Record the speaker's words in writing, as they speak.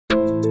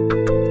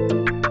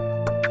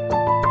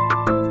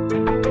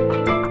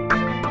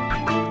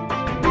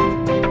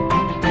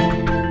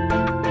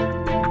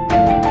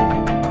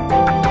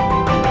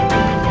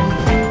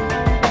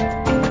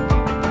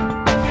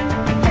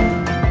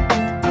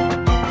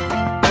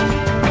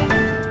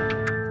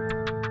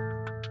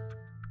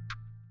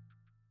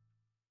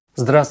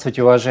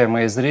Здравствуйте,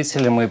 уважаемые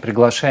зрители! Мы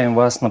приглашаем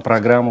вас на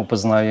программу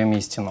 «Познаем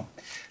истину».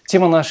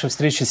 Тема нашей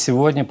встречи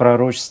сегодня –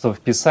 пророчество в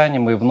Писании.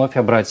 Мы вновь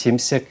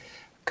обратимся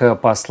к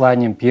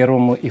посланиям,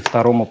 первому и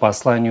второму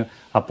посланию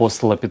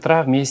апостола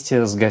Петра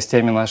вместе с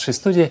гостями нашей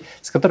студии,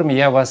 с которыми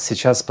я вас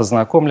сейчас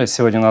познакомлю.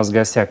 Сегодня у нас в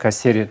гостях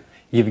Кассирин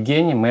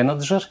Евгений,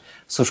 менеджер,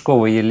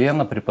 Сушкова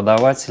Елена,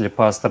 преподаватель,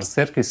 пастор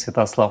церкви,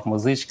 Святослав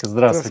Музычка.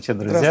 Здравствуйте,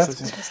 друзья!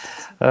 Здравствуйте.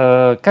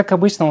 Как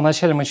обычно,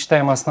 вначале мы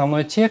читаем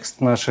основной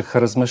текст наших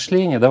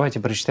размышлений.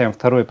 Давайте прочитаем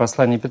второе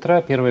послание Петра,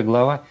 1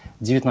 глава,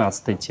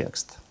 19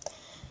 текст.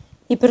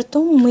 «И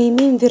притом мы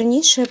имеем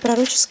вернейшее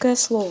пророческое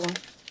слово,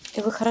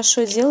 и вы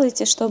хорошо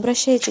делаете, что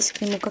обращаетесь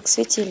к нему как к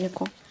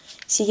светильнику,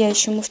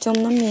 сияющему в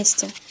темном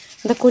месте,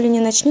 доколе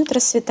не начнет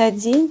расцветать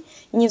день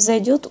и не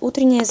взойдет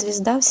утренняя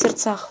звезда в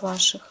сердцах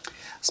ваших».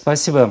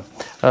 Спасибо.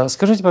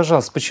 Скажите,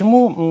 пожалуйста,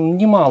 почему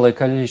немалое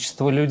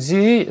количество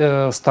людей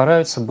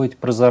стараются быть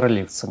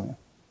прозорливцами?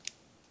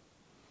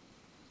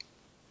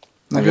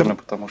 Наверное,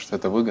 потому что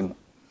это выгодно.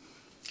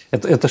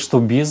 Это что,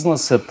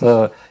 бизнес?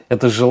 Это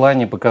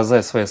желание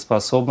показать свои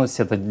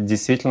способности? Это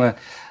действительно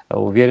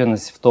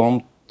уверенность в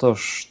том,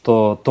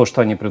 что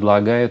они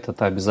предлагают,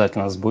 это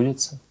обязательно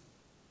сбудется?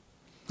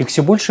 Их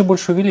все больше и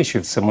больше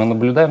увеличивается. Мы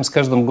наблюдаем, с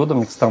каждым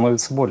годом их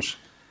становится больше.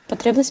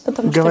 Потребность,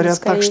 потому что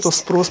говорят так, что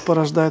спрос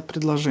порождает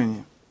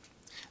предложение.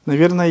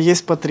 Наверное,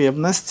 есть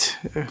потребность.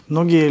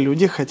 Многие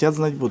люди хотят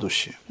знать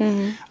будущее.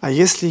 А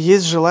если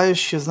есть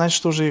желающие знать,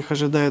 что же их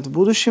ожидает в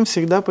будущем,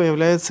 всегда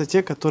появляются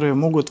те, которые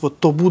могут вот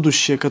то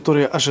будущее,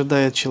 которое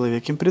ожидает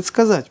человек, им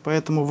предсказать.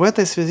 Поэтому в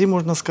этой связи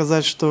можно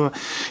сказать, что,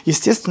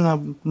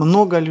 естественно,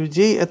 много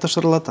людей – это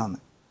шарлатаны,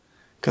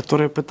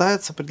 которые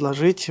пытаются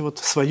предложить вот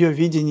свое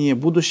видение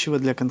будущего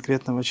для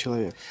конкретного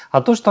человека.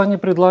 А то, что они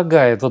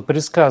предлагают, вот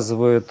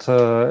предсказывают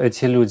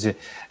эти люди,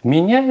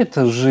 меняет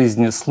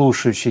жизнь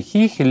слушающих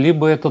их,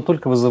 либо это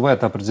только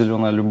вызывает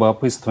определенное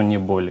любопытство, не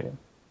более?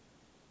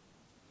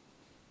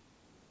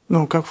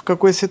 Ну, как в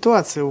какой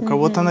ситуации? У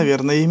кого-то,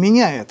 наверное, и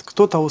меняет.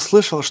 Кто-то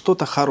услышал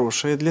что-то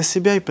хорошее для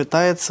себя и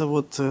пытается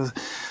вот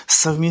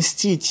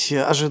совместить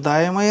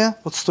ожидаемое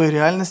вот с той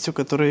реальностью,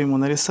 которую ему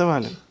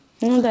нарисовали.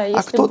 Ну да,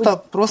 а кто-то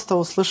просто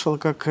услышал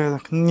как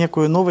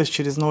некую новость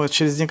через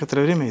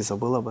некоторое время и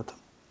забыл об этом.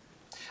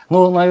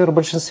 Ну, наверное, в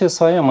большинстве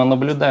своем мы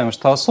наблюдаем,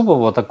 что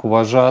особого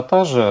такого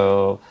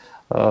ажиотажа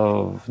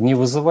не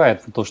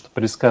вызывает то, что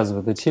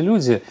предсказывают эти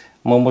люди.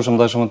 Мы можем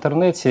даже в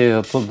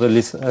интернете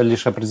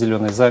лишь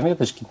определенные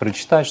заметочки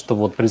прочитать, что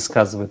вот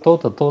предсказывает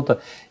то-то,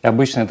 то-то. И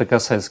обычно это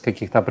касается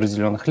каких-то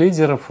определенных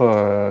лидеров,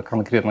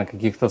 конкретно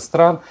каких-то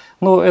стран.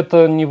 Но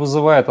это не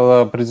вызывает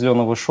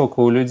определенного шока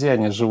у людей,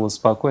 они живут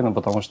спокойно,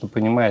 потому что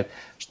понимают,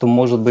 что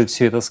может быть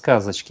все это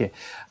сказочки.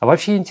 А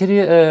вообще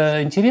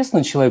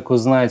интересно человеку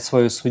знать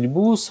свою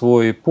судьбу,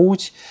 свой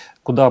путь,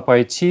 куда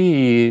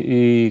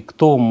пойти и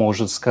кто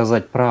может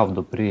сказать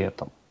правду при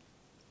этом.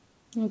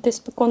 Это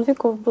испокон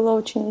веков было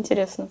очень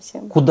интересно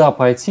всем. Куда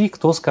пойти,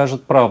 кто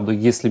скажет правду,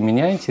 если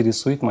меня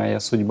интересует моя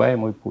судьба и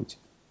мой путь?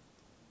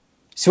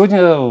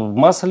 Сегодня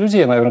масса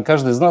людей, наверное,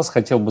 каждый из нас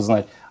хотел бы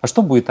знать, а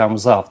что будет там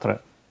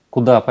завтра?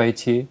 Куда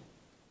пойти?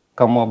 К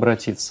кому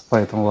обратиться по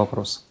этому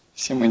вопросу?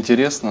 Всем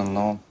интересно,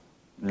 но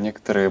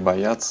некоторые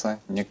боятся,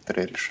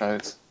 некоторые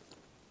решаются.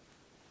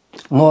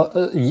 Но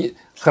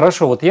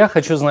хорошо, вот я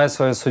хочу знать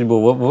свою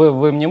судьбу.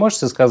 Вы мне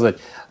можете сказать,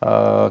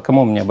 к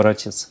кому мне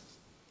обратиться?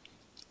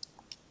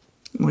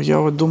 Ну, я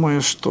вот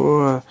думаю,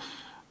 что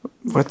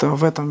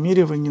в этом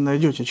мире вы не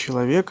найдете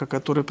человека,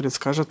 который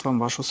предскажет вам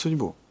вашу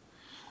судьбу.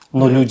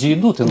 Но люди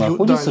идут и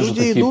находятся же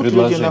такие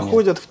предложения. Люди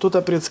находят,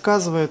 кто-то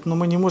предсказывает, но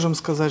мы не можем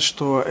сказать,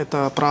 что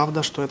это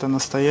правда, что это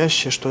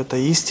настоящее, что это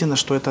истина,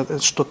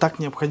 что так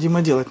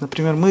необходимо делать.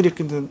 Например, мы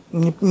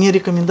не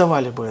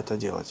рекомендовали бы это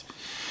делать.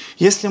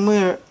 Если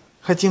мы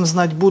хотим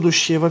знать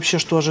будущее, вообще,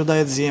 что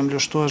ожидает Землю,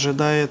 что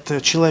ожидает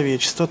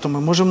человечество, то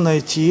мы можем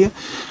найти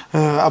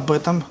об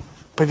этом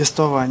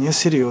повествование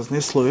серьезное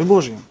в Слове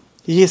Божьем.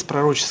 Есть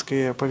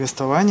пророческое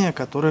повествование,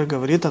 которое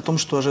говорит о том,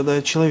 что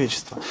ожидает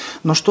человечество.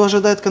 Но что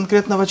ожидает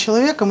конкретного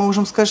человека, мы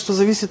можем сказать, что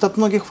зависит от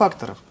многих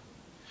факторов.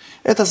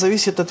 Это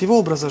зависит от его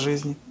образа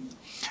жизни.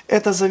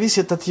 Это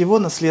зависит от его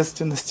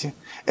наследственности.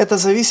 Это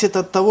зависит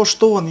от того,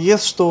 что он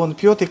ест, что он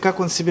пьет и как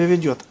он себя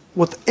ведет.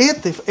 Вот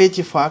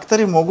эти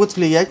факторы могут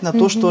влиять на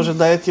то, что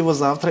ожидает его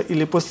завтра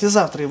или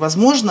послезавтра. И,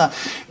 возможно,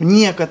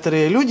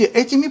 некоторые люди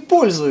этими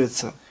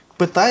пользуются,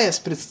 пытаясь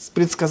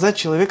предсказать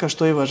человека,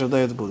 что его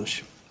ожидает в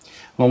будущем.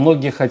 Но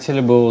многие хотели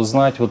бы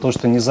узнать вот то,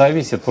 что не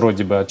зависит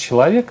вроде бы от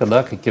человека,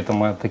 да,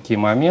 какие-то такие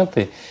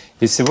моменты.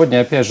 И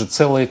сегодня, опять же,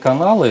 целые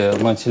каналы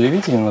на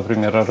телевидении,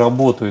 например,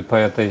 работают по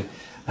этой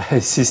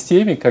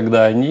системе,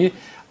 когда они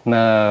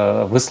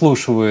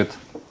выслушивают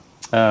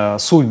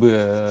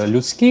судьбы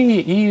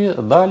людские, и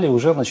далее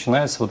уже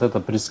начинается вот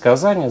это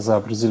предсказание за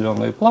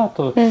определенную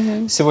плату.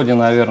 Сегодня,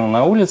 наверное,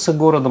 на улице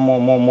города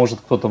может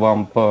кто-то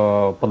вам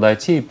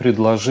подойти и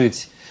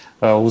предложить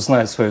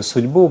узнать свою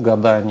судьбу,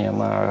 гадание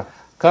на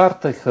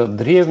картах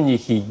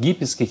древних,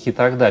 египетских и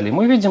так далее.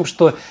 Мы видим,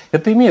 что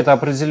это имеет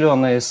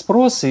определенный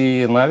спрос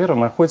и,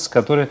 наверное, находятся,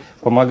 которые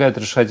помогают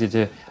решать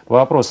эти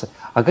вопросы.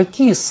 А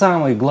какие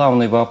самые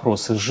главные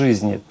вопросы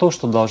жизни, то,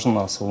 что должно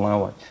нас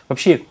волновать?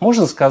 Вообще,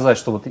 можно сказать,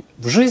 что вот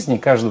в жизни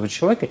каждого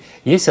человека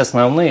есть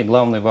основные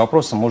главные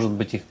вопросы, может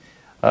быть, их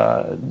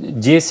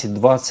 10,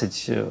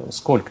 20,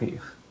 сколько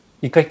их?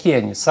 И какие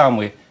они,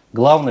 самые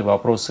главные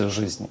вопросы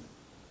жизни?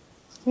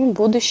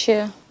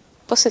 Будущее.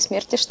 После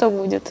смерти что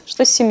будет?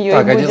 Что с семьей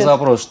так, будет? один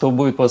вопрос. Что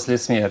будет после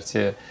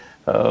смерти?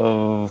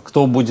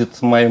 Кто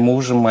будет моим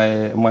мужем,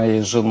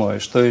 моей женой?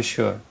 Что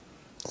еще?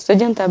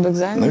 Студенты об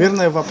экзамене.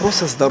 Наверное,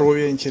 вопросы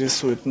здоровья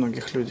интересуют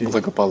многих людей.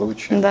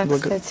 Благополучие. Да,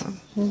 кстати.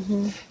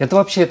 Это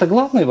вообще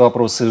главные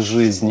вопросы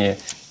жизни?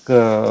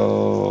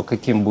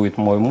 Каким будет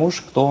мой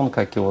муж, кто он,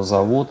 как его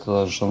зовут,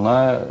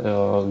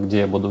 жена, где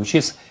я буду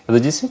учиться? Это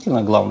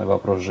действительно главный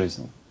вопрос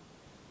жизни?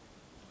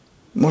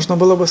 Можно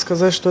было бы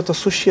сказать, что это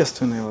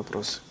существенные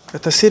вопросы.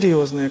 Это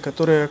серьезные,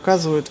 которые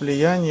оказывают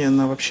влияние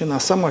на вообще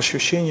на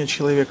самоощущение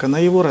человека, на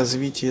его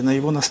развитие, на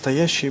его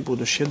настоящее и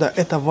будущее. Да,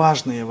 это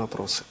важные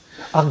вопросы.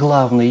 А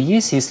главные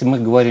есть, если мы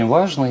говорим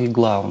важные и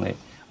главные?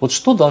 Вот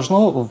что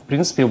должно, в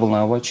принципе,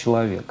 волновать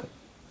человека?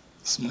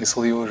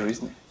 Смысл его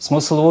жизни.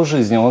 Смысл его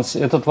жизни.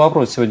 Этот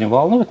вопрос сегодня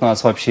волнует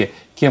нас вообще.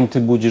 Кем ты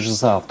будешь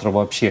завтра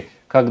вообще?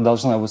 Как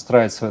должна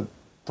выстраиваться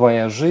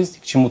твоя жизнь?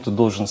 К чему ты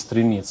должен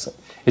стремиться?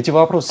 Эти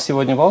вопросы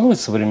сегодня волнуют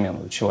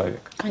современного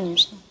человека?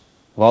 Конечно.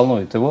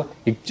 Волнует его.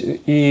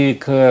 И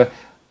к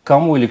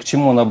кому или к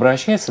чему он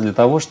обращается для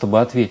того,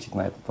 чтобы ответить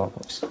на этот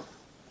вопрос?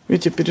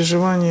 Видите,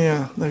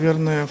 переживание,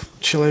 наверное,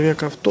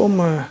 человека в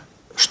том,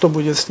 что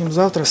будет с ним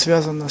завтра,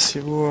 связано с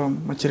его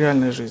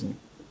материальной жизнью.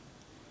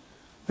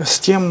 С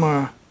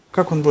тем,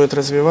 как он будет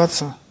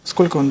развиваться,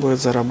 сколько он будет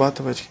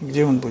зарабатывать,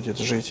 где он будет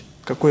жить,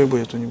 какое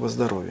будет у него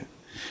здоровье.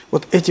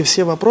 Вот эти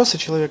все вопросы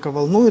человека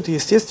волнуют, и,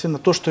 естественно,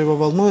 то, что его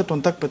волнует,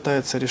 он так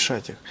пытается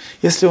решать их.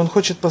 Если он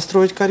хочет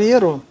построить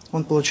карьеру,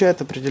 он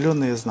получает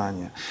определенные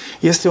знания.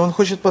 Если он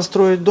хочет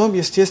построить дом,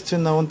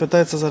 естественно, он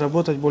пытается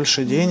заработать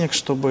больше денег,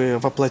 чтобы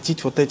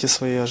воплотить вот эти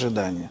свои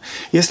ожидания.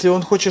 Если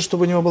он хочет,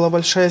 чтобы у него была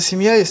большая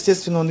семья,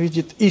 естественно, он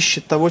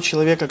ищет того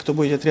человека, кто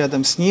будет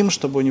рядом с ним,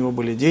 чтобы у него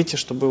были дети,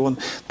 чтобы он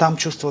там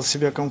чувствовал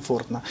себя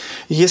комфортно.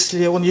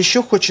 Если он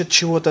еще хочет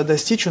чего-то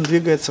достичь, он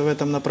двигается в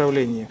этом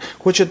направлении.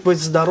 Хочет быть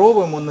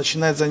здоровым, он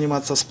начинает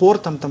заниматься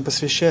спортом, там,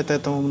 посвящает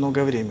этому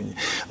много времени.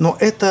 Но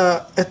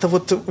это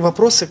вот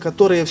вопросы,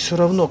 которые все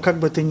равно, как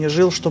бы ты ни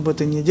жил, что бы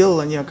ты ни делал,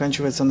 они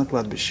оканчиваются на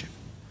кладбище.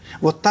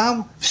 Вот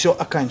там все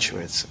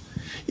оканчивается.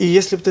 И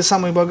если бы ты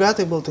самый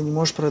богатый был, ты не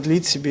можешь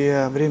продлить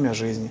себе время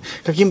жизни.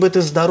 Каким бы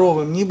ты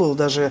здоровым ни был,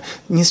 даже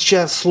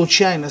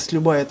случайность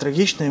любая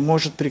трагичная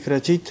может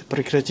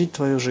прекратить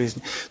твою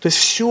жизнь. То есть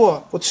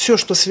все,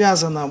 что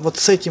связано вот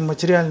с этим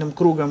материальным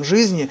кругом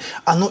жизни,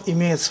 оно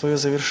имеет свое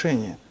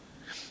завершение.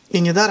 И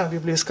недаром в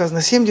Библии сказано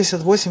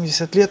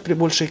 70-80 лет при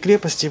большей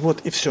крепости, вот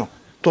и все.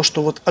 То,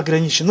 что вот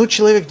ограничено. Ну,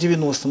 человек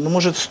 90, ну,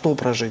 может 100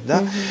 прожить,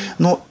 да?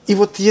 Но и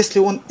вот если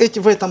он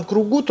в этом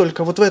кругу,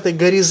 только вот в этой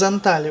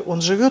горизонтали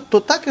он живет,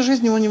 то так и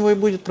жизнь у него и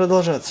будет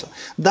продолжаться.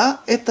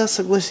 Да, это,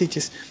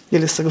 согласитесь,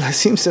 или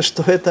согласимся,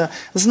 что это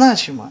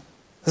значимо,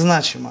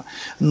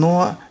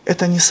 но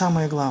это не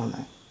самое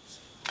главное.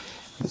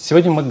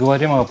 Сегодня мы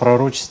говорим о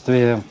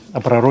пророчестве,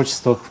 о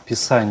пророчествах в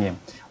Писании.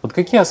 Вот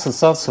какие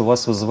ассоциации у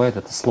вас вызывает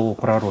это слово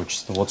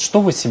пророчество? Вот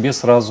что вы себе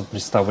сразу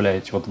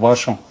представляете, вот в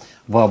вашем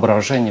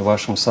воображении, в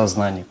вашем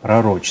сознании?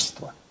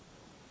 Пророчество.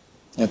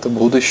 Это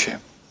будущее.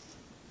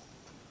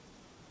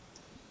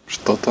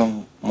 Что-то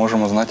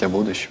можем узнать о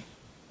будущем.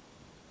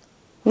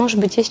 Может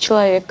быть, есть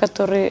человек,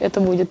 который это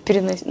будет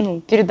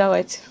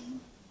передавать.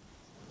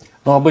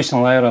 Ну,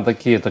 обычно, наверное,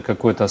 это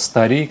какой-то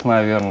старик,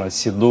 наверное,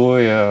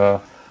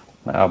 седой,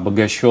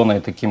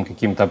 обогащенный таким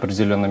какими-то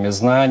определенными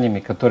знаниями,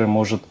 который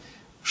может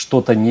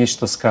что-то,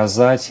 нечто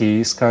сказать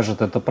и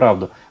скажет это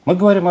правду. Мы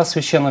говорим о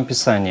Священном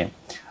Писании.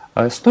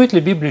 Стоит ли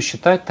Библию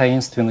считать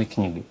таинственной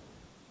книгой?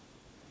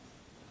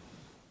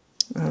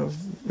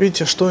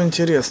 Видите, что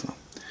интересно.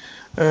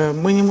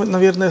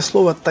 Наверное,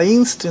 слово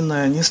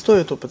 «таинственное» не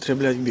стоит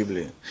употреблять в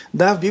Библии.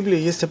 Да, в Библии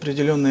есть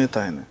определенные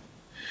тайны.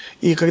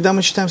 И когда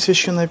мы читаем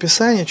Священное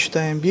Писание,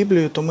 читаем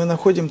Библию, то мы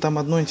находим там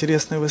одно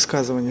интересное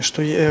высказывание,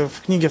 что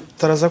в книге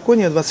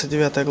Второзакония,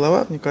 29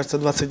 глава, мне кажется,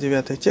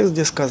 29 текст,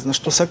 где сказано,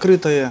 что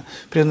сокрытое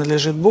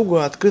принадлежит Богу,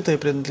 а открытое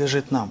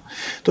принадлежит нам.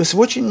 То есть в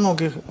очень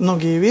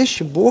многие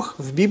вещи Бог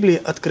в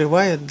Библии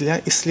открывает для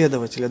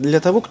исследователя. Для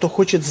того, кто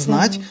хочет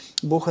знать,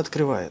 Бог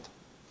открывает.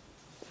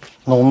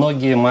 Но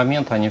многие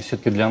моменты, они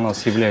все-таки для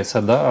нас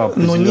являются, да,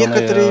 но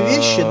некоторые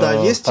вещи, да,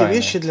 есть тайны. И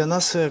вещи для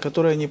нас,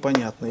 которые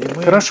непонятны.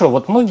 Хорошо,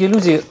 вот многие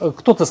люди,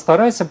 кто-то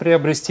старается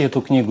приобрести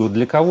эту книгу,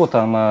 для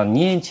кого-то она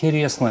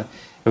неинтересна.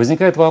 И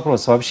возникает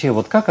вопрос, вообще,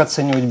 вот как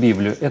оценивать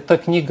Библию? Это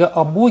книга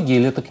о Боге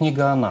или это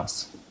книга о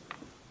нас?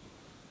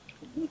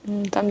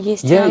 Там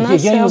есть Я о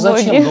нас, ее и о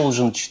зачем Боге.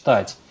 должен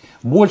читать?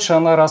 больше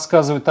она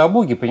рассказывает о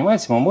Боге,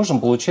 понимаете, мы можем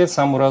получать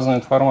самую разную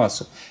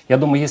информацию. Я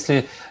думаю,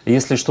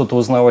 если что-то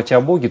узнавать о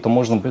Боге, то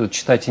можно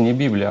читать и не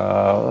Библию,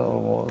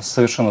 а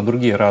совершенно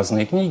другие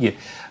разные книги,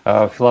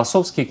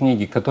 философские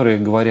книги, которые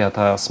говорят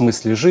о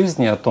смысле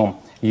жизни, о том,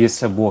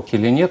 есть ли Бог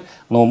или нет,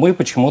 но мы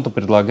почему-то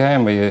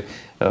предлагаем, и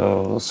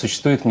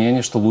существует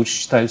мнение, что лучше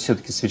читать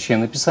все-таки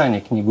Священное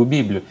Писание, книгу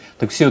Библию.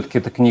 Так все-таки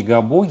это книга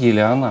о Боге или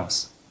о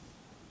нас?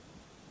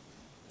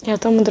 И о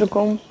том, и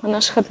другом, о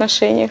наших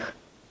отношениях.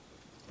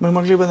 Мы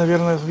могли бы,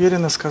 наверное,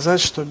 уверенно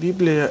сказать, что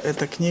Библия –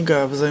 это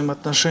книга о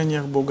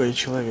взаимоотношениях Бога и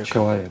человека.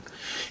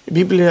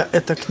 Библия –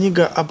 это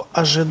книга об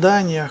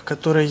ожиданиях,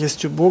 которые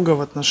есть у Бога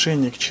в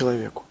отношении к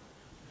человеку.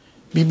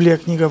 Библия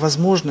 – книга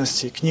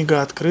возможностей,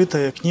 книга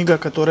открытая, книга,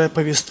 которая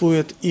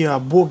повествует и о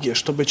Боге,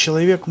 чтобы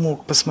человек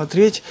мог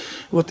посмотреть,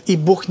 вот и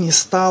Бог не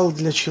стал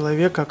для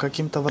человека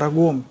каким-то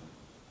врагом.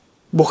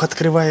 Бог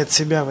открывает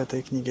себя в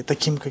этой книге,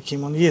 таким,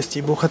 каким Он есть,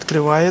 и Бог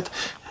открывает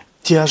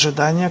те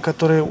ожидания,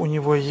 которые у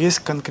него есть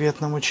к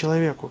конкретному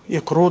человеку и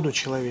к роду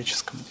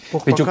человеческому.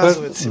 Бог Ведь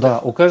показывает себя. Да,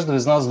 у каждого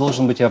из нас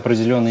должен быть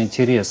определенный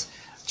интерес.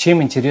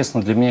 Чем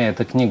интересна для меня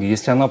эта книга?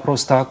 Если она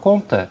просто о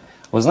ком-то,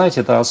 вы знаете,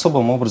 это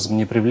особым образом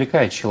не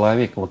привлекает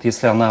человека. Вот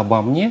если она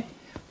обо мне,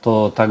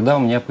 то тогда у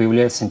меня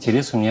появляется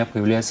интерес, у меня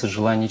появляется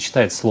желание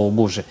читать Слово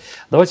Божие.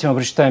 Давайте мы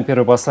прочитаем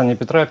первое послание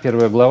Петра,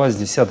 1 глава, с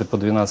 10 по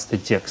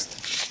 12 текст.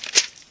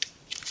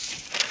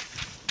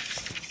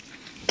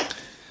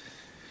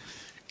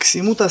 К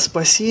сему-то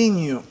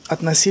спасению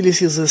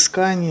относились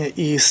изыскания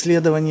и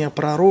исследования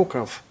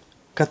пророков,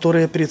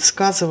 которые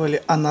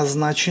предсказывали о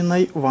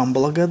назначенной вам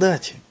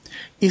благодати,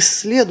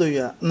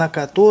 исследуя на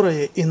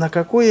которое и на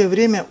какое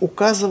время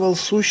указывал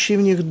сущий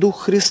в них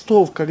Дух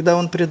Христов, когда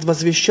Он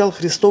предвозвещал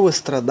Христовы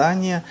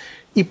страдания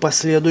и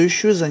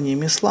последующую за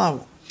ними славу.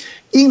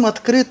 Им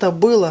открыто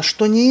было,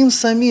 что не им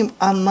самим,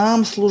 а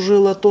нам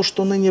служило то,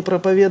 что ныне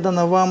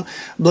проповедано вам,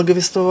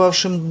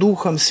 благовествовавшим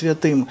Духом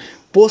Святым,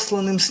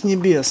 посланным с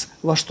небес,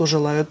 во что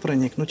желают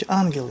проникнуть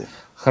ангелы.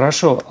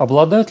 Хорошо.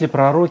 Обладают ли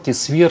пророки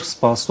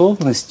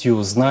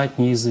сверхспособностью знать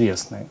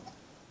неизвестное?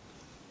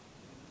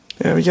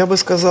 Я бы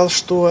сказал,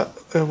 что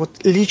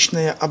вот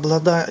личное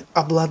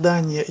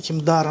обладание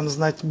этим даром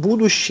знать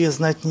будущее,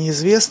 знать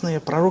неизвестное,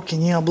 пророки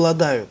не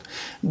обладают.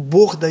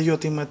 Бог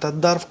дает им этот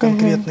дар в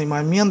конкретный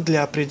момент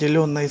для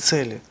определенной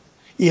цели.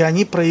 И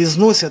они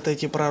произносят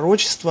эти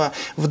пророчества,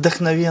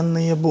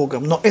 вдохновенные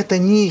Богом. Но это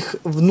не их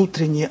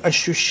внутренние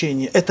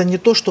ощущения, это не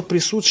то, что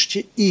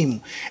присуще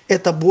им.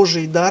 Это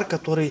Божий дар,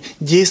 который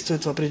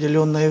действует в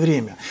определенное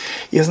время.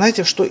 И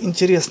знаете, что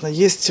интересно?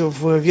 Есть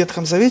в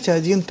Ветхом Завете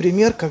один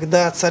пример,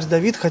 когда царь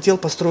Давид хотел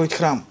построить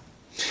храм.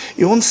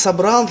 И он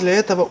собрал для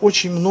этого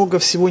очень много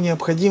всего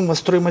необходимого,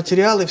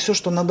 стройматериалы, все,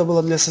 что надо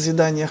было для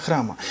созидания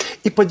храма.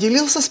 И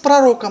поделился с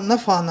пророком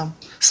Нафаном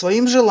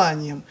своим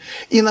желанием.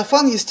 И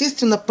Нафан,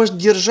 естественно,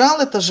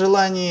 поддержал это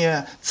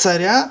желание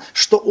царя,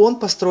 что он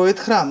построит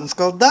храм. Он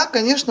сказал: да,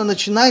 конечно,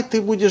 начинай,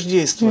 ты будешь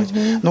действовать.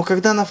 Но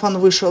когда Нафан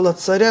вышел от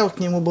царя, к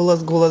нему был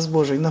голос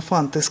Божий: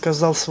 Нафан, ты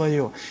сказал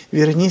свое,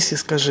 вернись и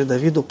скажи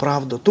Давиду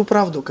правду, ту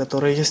правду,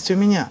 которая есть у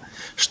меня,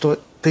 что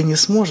ты не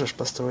сможешь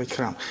построить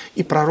храм.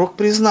 И пророк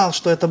признал,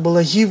 что это было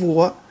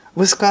его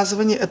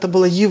высказывание, это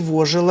было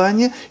его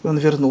желание, и он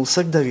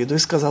вернулся к Давиду и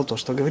сказал то,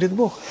 что говорит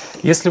Бог.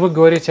 Если вы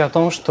говорите о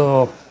том,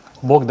 что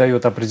Бог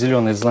дает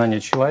определенные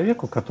знания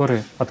человеку,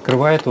 который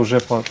открывает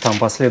уже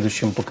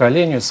последующему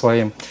поколению,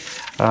 своим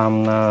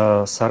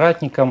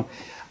соратникам,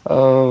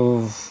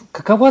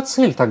 какова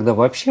цель тогда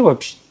вообще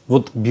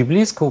вот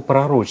библейского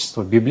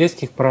пророчества,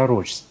 библейских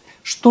пророчеств?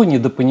 Что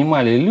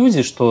недопонимали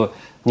люди, что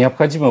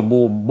необходимо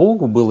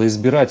Богу было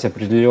избирать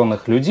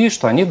определенных людей,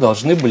 что они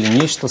должны были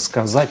нечто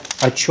сказать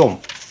о чем?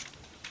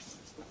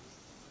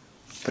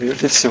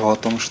 Прежде всего о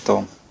том,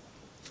 что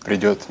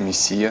придет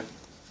Мессия.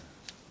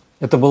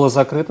 Это было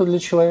закрыто для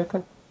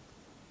человека?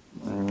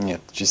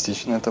 Нет,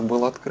 частично это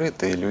было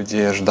открыто, и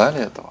люди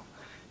ждали этого.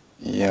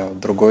 И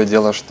другое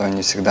дело, что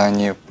не всегда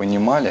они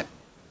понимали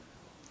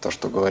то,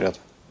 что говорят,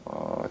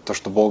 то,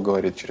 что Бог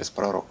говорит через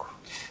пророков.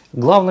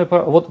 Главное,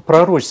 вот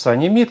пророчество,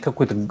 они имеют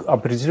какую-то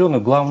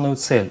определенную главную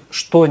цель.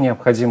 Что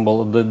необходимо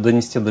было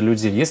донести до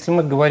людей? Если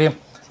мы говорим,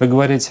 вы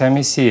говорите о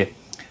Мессии,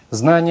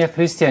 знания о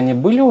Христе, они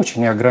были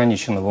очень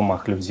ограничены в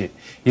умах людей.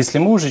 Если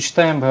мы уже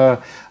читаем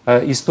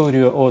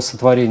историю о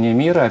сотворении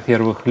мира, о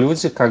первых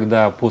людях,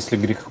 когда после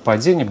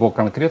грехопадения Бог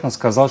конкретно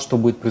сказал, что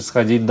будет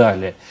происходить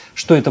далее.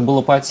 Что это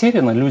было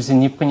потеряно, люди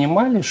не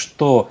понимали,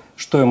 что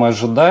им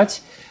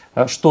ожидать,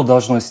 что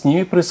должно с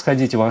ними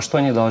происходить и во что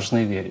они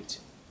должны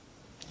верить.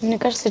 Мне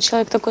кажется,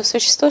 человек такое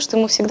существо, что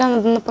ему всегда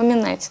надо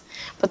напоминать.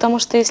 Потому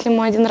что если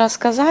ему один раз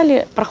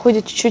сказали,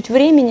 проходит чуть-чуть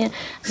времени,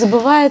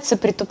 забывается,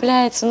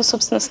 притупляется. Ну,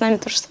 собственно, с нами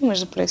то же самое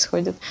же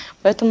происходит.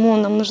 Поэтому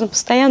нам нужно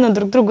постоянно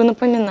друг другу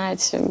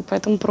напоминать.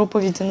 Поэтому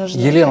проповеди нужны.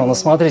 Елена, ну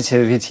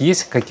смотрите, ведь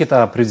есть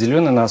какие-то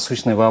определенные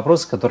насущные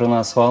вопросы, которые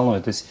нас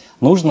волнуют. То есть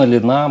нужно ли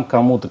нам,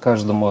 кому-то,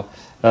 каждому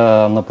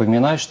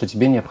напоминать, что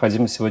тебе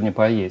необходимо сегодня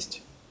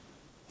поесть?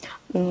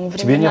 Ну,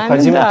 тебе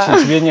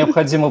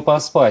необходимо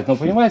поспать. Но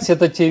понимаете,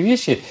 это те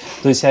вещи,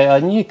 то есть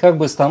они как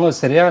бы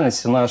становятся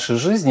реальностью нашей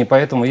жизни,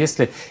 поэтому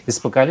если из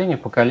поколения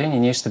в поколение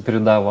нечто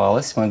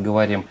передавалось, мы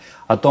говорим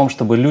о том,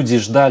 чтобы люди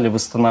ждали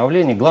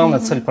восстановления, главная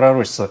цель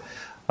пророчества,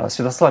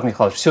 Святослав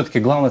Михайлович, все-таки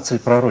главная цель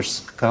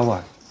пророчества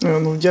какова?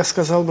 Ну, я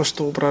сказал бы,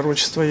 что у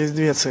пророчества есть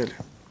две цели.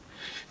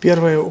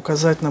 Первое –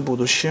 указать на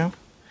будущее,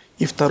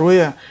 и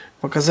второе –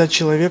 показать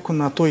человеку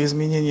на то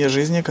изменение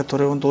жизни,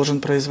 которое он должен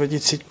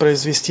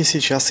произвести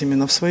сейчас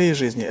именно в своей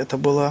жизни. Это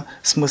был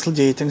смысл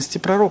деятельности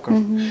пророков.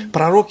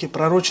 Пророки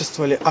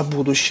пророчествовали о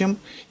будущем,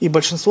 и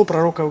большинство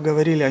пророков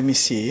говорили о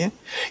Мессии,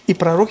 и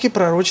пророки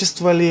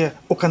пророчествовали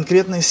о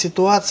конкретной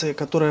ситуации,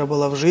 которая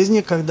была в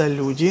жизни, когда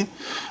люди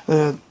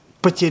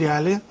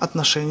потеряли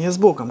отношения с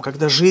Богом,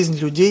 когда жизнь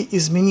людей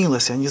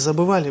изменилась, они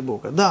забывали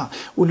Бога. Да,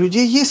 у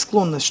людей есть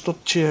склонность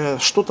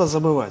что-то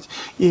забывать.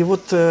 И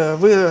вот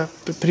вы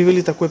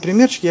привели такой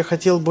примерчик, я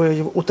хотел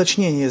бы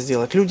уточнение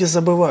сделать. Люди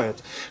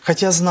забывают,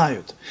 хотя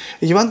знают.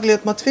 Евангелие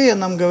от Матфея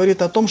нам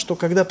говорит о том, что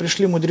когда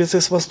пришли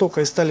мудрецы с Востока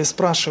и стали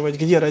спрашивать,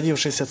 где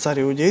родившийся царь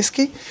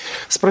Иудейский,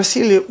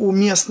 спросили у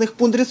местных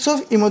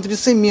мудрецов, и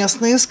мудрецы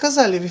местные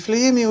сказали: в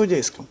Вифлееме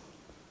Иудейском.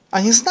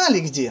 Они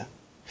знали где.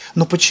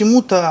 Но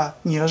почему-то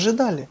не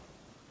ожидали.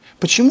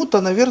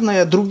 Почему-то,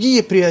 наверное,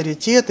 другие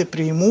приоритеты,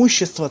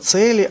 преимущества,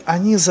 цели,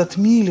 они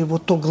затмили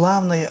вот то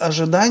главное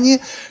ожидание,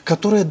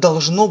 которое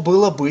должно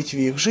было быть в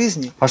их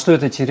жизни. А что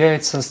это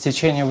теряется с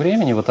течением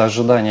времени? Вот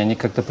ожидания, они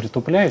как-то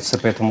притупляются,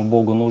 поэтому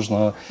Богу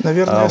нужно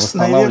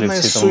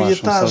восстанавливать все это в нашем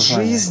суета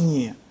сознании.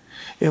 жизни.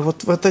 И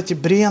вот эти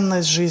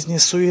бренность жизни,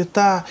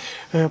 суета,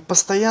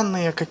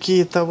 постоянные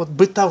какие-то вот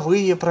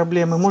бытовые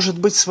проблемы, может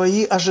быть,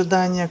 свои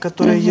ожидания,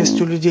 которые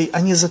есть у людей,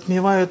 они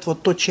затмевают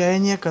вот то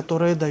чаяние,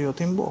 которое дает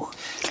им Бог.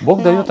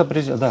 Бог дает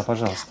определенное... Да,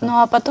 пожалуйста. Ну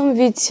а потом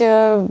ведь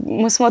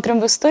мы смотрим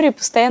в истории,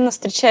 постоянно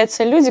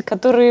встречаются люди,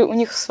 которые, у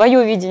них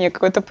свое видение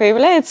какое-то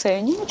появляется, и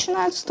они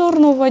начинают в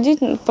сторону уводить,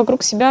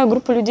 вокруг себя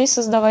группу людей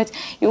создавать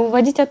и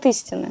уводить от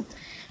истины.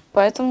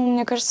 Поэтому,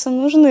 мне кажется,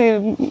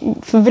 нужны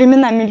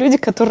временами люди,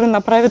 которые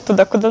направят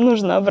туда, куда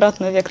нужно,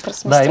 обратно вектор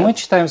сместят. Да, и мы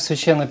читаем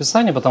Священное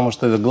Писание, потому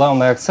что это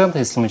главный акцент,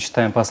 если мы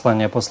читаем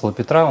послание апостола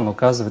Петра, он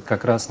указывает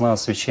как раз на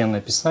Священное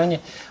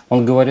Писание.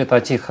 Он говорит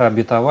о тех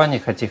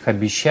обетованиях, о тех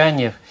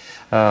обещаниях,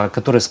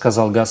 которые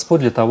сказал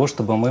Господь для того,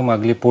 чтобы мы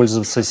могли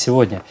пользоваться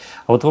сегодня.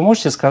 А вот вы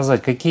можете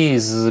сказать, какие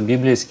из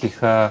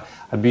библейских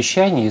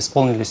обещаний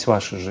исполнились в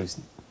вашей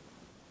жизни?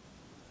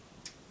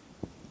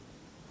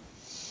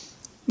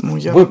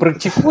 Вы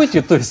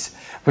практикуете, то есть,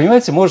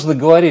 понимаете, можно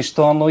говорить,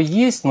 что оно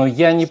есть, но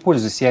я не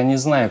пользуюсь, я не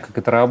знаю, как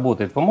это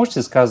работает. Вы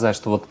можете сказать,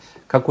 что вот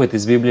какое-то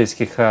из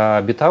библейских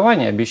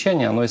обетований,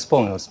 обещаний, оно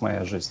исполнилось в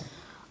моей жизни?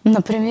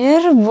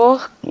 Например,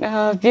 Бог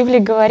в Библии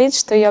говорит,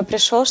 что я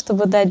пришел,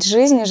 чтобы дать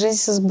жизнь и жизнь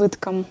с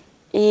избытком.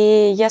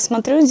 И я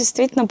смотрю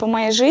действительно по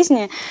моей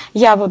жизни,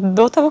 я вот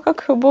до того,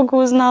 как Бога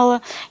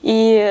узнала,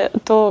 и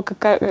то,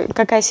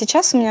 какая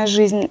сейчас у меня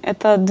жизнь,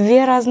 это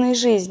две разные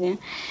жизни.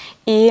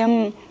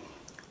 И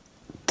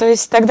то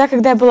есть тогда,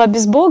 когда я была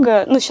без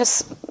Бога, ну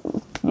сейчас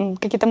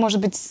какие-то, может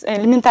быть,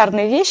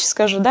 элементарные вещи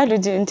скажу, да,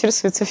 люди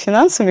интересуются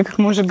финансами, как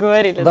мы уже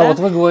говорили. Да, вот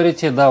вы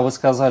говорите, да, вы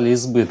сказали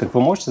избыток.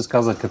 Вы можете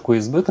сказать, какой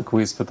избыток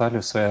вы испытали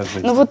в своей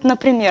жизни? Ну вот,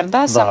 например,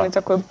 да, самый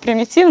такой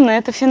примитивный,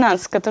 это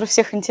финансы, который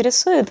всех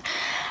интересует.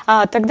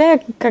 Тогда,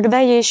 когда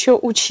я еще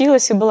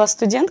училась и была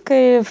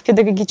студенткой в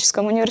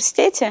педагогическом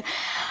университете,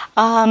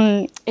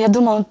 я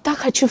думала, так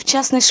хочу в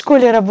частной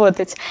школе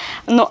работать,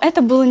 но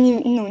это было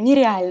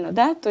нереально,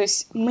 да, то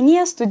есть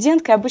мне,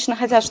 студенткой, обычно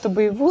хотят,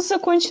 чтобы и вуз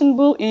закончен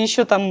был, и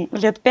еще там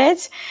лет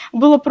 5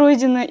 было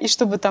пройдено, и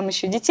чтобы там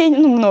еще детей,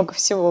 много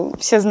всего,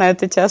 все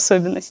знают эти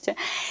особенности.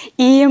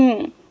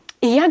 И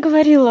я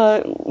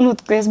говорила,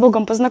 я с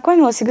Богом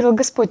познакомилась и говорила: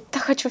 Господь,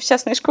 так хочу в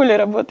частной школе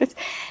работать.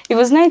 И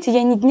вы знаете,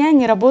 я ни дня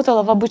не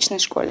работала в обычной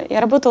школе,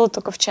 я работала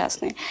только в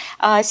частной.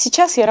 А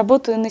сейчас я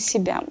работаю на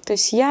себя, то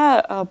есть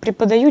я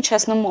преподаю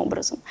частным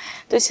образом.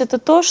 То есть это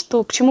то,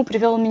 к чему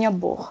привел меня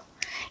Бог.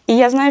 И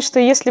я знаю, что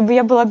если бы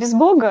я была без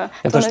Бога,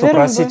 это то, что,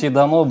 наверное, просите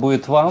дано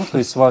будет вам, то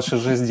есть в вашей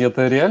жизни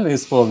это реально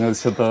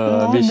исполнилось,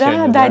 это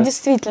обещание? Да,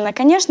 действительно.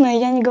 Конечно,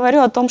 я не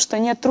говорю о том, что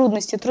нет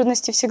трудностей.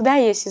 Трудности всегда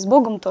есть, и с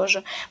Богом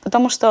тоже.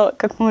 Потому что,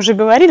 как мы уже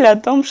говорили, о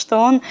том, что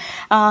Он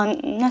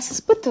нас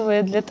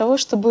испытывает для того,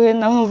 чтобы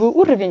на новый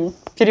уровень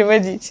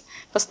переводить,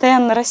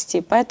 постоянно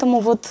расти. Поэтому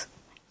вот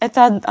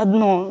это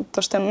одно,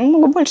 то, что я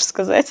могу больше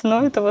сказать,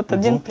 но это вот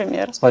один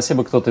пример.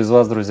 Спасибо. Кто-то из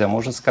вас, друзья,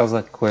 может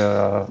сказать,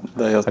 какое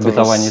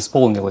обетование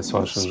исполнилось в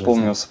вашей жизни?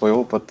 Вспомнил свой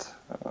опыт.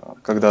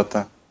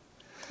 Когда-то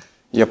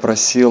я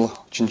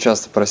очень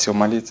часто просил в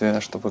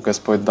молитве, чтобы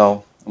Господь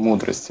дал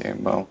мудрости.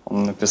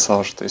 Он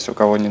написал, что если у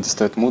кого не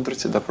достает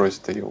мудрости, да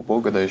просит ее у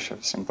Бога, да еще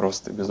всем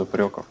просто и без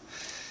упреков.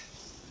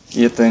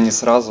 И это не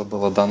сразу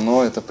было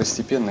дано, это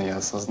постепенно я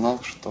осознал,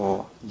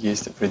 что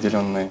есть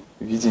определенные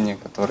видения,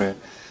 которые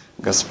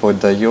Господь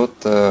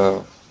дает,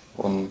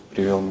 Он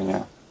привел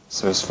меня в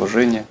свое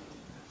служение.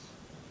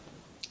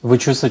 Вы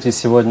чувствуете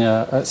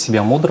сегодня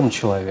себя мудрым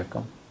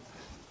человеком?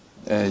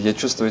 Я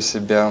чувствую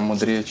себя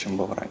мудрее, чем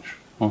был раньше.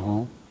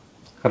 Угу.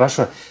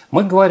 Хорошо.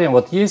 Мы говорим,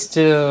 вот есть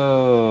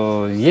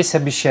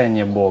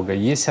обещание Бога,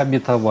 есть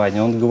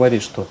обетование. Он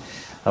говорит, что,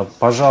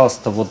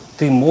 пожалуйста, вот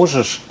ты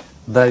можешь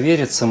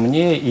довериться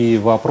мне, и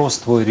вопрос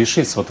твой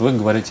решится. Вот вы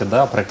говорите,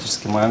 да, о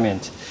практическом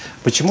моменте.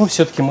 Почему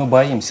все-таки мы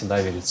боимся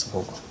довериться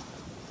Богу?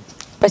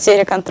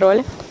 Потеря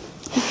контроля.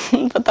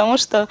 Потому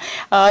что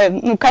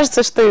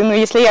кажется, что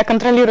если я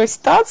контролирую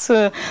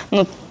ситуацию,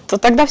 то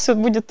тогда все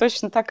будет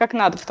точно так, как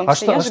надо.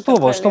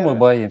 Что мы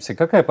боимся?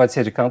 Какая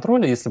потеря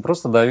контроля, если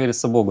просто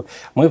довериться Богу?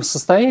 Мы в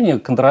состоянии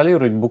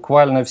контролировать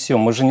буквально все.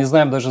 Мы же не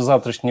знаем даже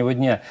завтрашнего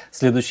дня,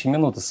 следующей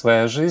минуты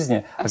своей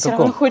жизни. А все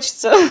равно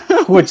хочется.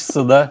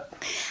 Хочется, да.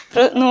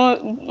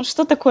 Но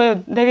что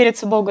такое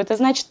довериться Богу? Это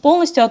значит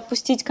полностью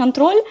отпустить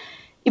контроль,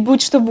 и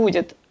будь что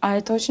будет. А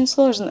это очень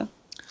сложно.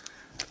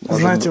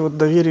 Знаете, вот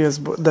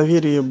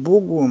доверие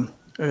Богу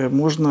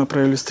можно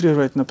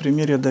проиллюстрировать на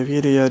примере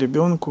доверия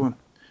ребенка,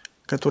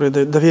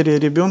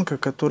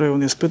 которое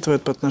он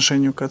испытывает по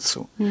отношению к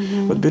отцу.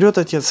 Угу. Вот берет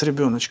отец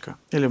ребеночка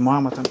или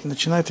мама и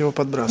начинает его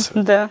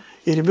подбрасывать. Да.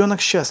 И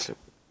ребенок счастлив.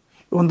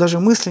 Он даже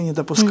мысли не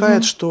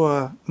допускает,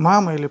 что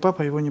мама или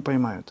папа его не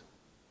поймают.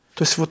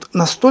 То есть вот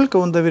настолько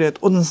он доверяет,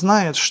 он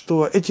знает,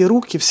 что эти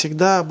руки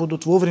всегда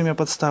будут вовремя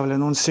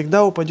подставлены, он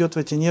всегда упадет в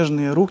эти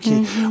нежные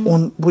руки,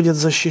 он будет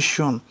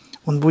защищен,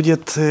 он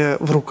будет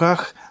в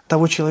руках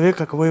того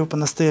человека,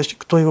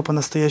 кто его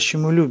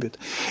по-настоящему любит.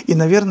 И,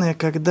 наверное,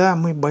 когда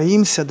мы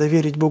боимся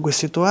доверить Богу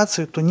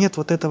ситуацию, то нет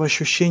вот этого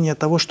ощущения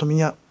того, что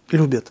меня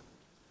любят.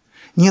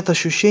 Нет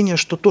ощущения,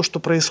 что то, что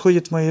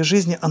происходит в моей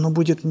жизни, оно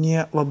будет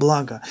мне во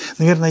благо.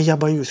 Наверное, я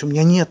боюсь. У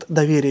меня нет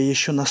доверия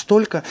еще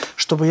настолько,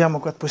 чтобы я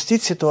мог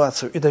отпустить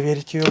ситуацию и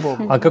доверить ее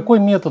Богу. А какой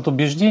метод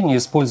убеждения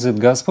использует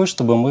Господь,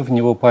 чтобы мы в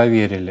Него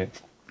поверили?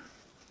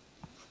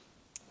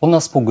 Он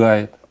нас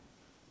пугает.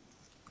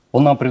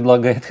 Он нам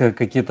предлагает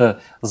какие-то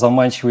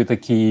заманчивые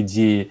такие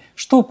идеи.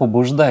 Что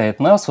побуждает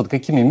нас, вот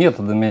какими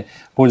методами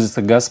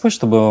пользуется Господь,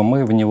 чтобы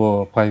мы в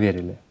Него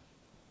поверили?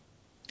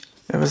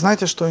 Вы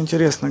знаете, что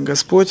интересно?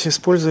 Господь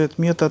использует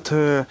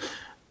метод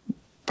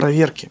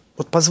проверки.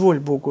 Вот позволь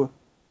Богу,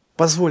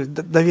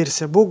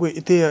 доверься Богу,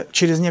 и ты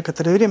через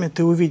некоторое время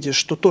ты увидишь,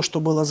 что то, что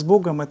было с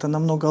Богом, это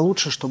намного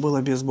лучше, что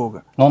было без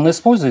Бога. Но Он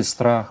использует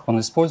страх, Он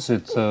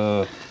использует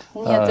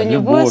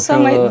любовь.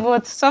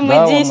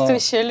 Самая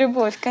действующая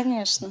любовь,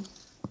 конечно.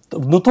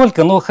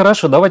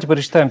 Хорошо, давайте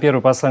прочитаем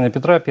первое послание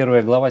Петра,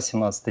 1 глава,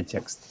 17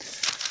 текст.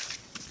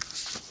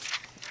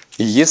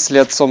 «И если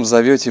отцом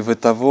зовете вы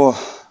того,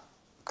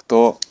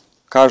 кто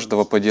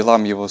каждого по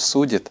делам его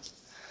судит,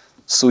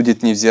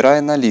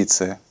 невзирая на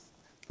лица,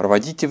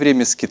 проводите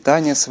время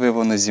скитания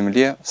своего на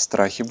земле в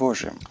страхе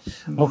Божьем».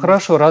 Ну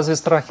хорошо, разве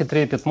страх и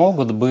трепет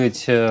могут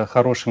быть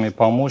хорошими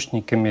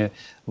помощниками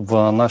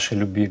в нашей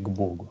любви к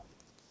Богу?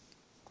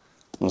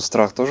 Ну,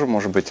 страх тоже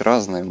может быть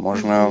разный.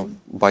 Можно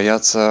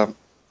бояться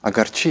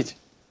огорчить,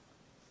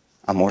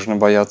 а можно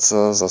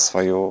бояться за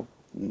свою,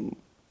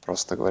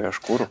 просто говоря,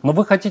 шкуру. Но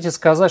вы хотите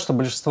сказать, что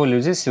большинство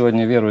людей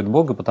сегодня верует в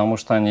Бога, потому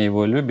что они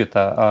Его любят,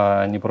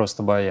 а не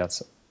просто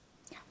боятся?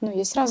 Ну,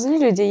 есть разные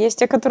люди, есть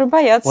те, которые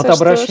боятся, вот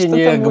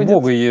обращение к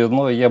Богу.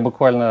 Я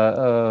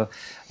буквально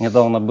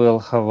недавно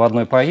был в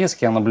одной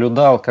поездке, я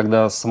наблюдал,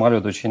 когда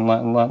самолет очень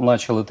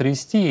начал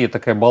трясти, и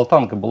такая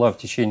болтанка была в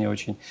течение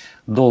очень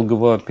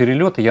долгого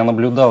перелета. Я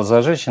наблюдал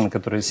за женщиной,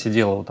 которая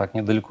сидела вот так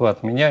недалеко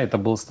от меня, это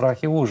был страх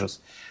и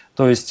ужас.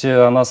 То есть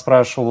она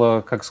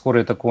спрашивала, как скоро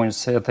это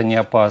кончится, это не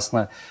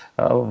опасно.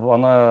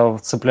 Она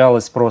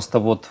вцеплялась просто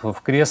вот в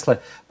кресло.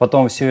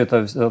 Потом все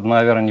это,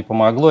 наверное, не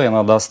помогло, и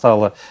она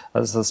достала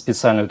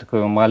специальную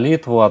такую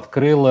молитву,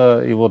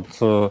 открыла и вот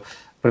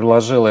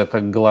приложила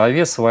это к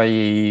голове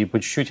своей, и по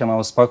чуть-чуть она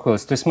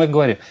успокоилась. То есть мы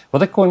говорим, вот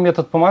такой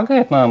метод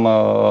помогает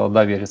нам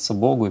довериться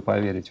Богу и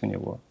поверить в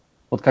Него.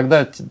 Вот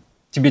когда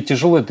тебе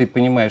тяжело, и ты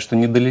понимаешь, что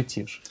не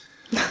долетишь.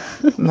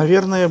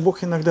 Наверное,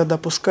 Бог иногда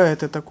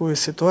допускает и такую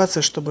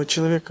ситуацию, чтобы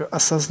человек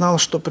осознал,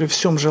 что при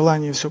всем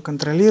желании все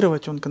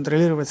контролировать, он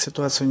контролировать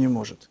ситуацию не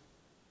может.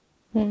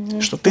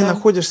 Что ты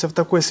находишься в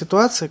такой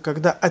ситуации,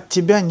 когда от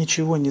тебя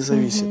ничего не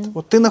зависит.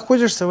 Вот ты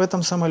находишься в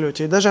этом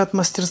самолете, и даже от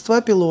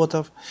мастерства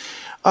пилотов,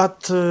 от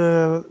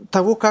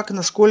того,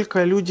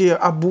 насколько люди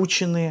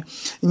обучены,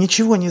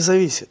 ничего не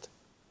зависит.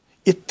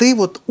 И ты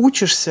вот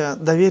учишься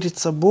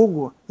довериться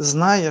Богу,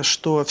 зная,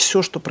 что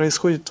все, что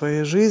происходит в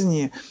твоей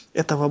жизни,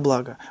 это во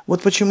благо.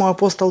 Вот почему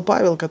апостол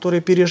Павел, который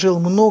пережил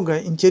много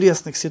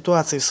интересных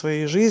ситуаций в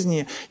своей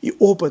жизни и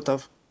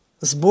опытов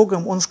с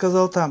Богом, он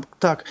сказал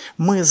так: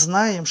 мы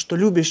знаем, что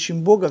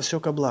любящим Бога все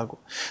ко благу.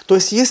 То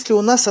есть, если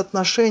у нас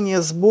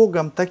отношения с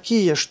Богом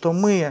такие, что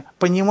мы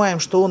понимаем,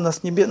 что Он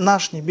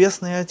наш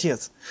Небесный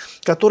Отец,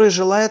 который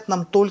желает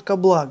нам только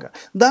блага.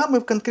 Да, мы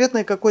в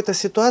конкретной какой-то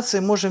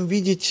ситуации можем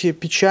видеть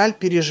печаль,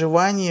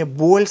 переживание,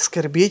 боль,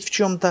 скорбеть в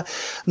чем-то,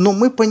 но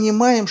мы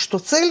понимаем, что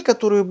цель,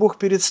 которую Бог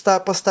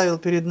поставил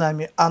перед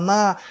нами,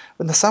 она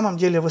на самом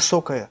деле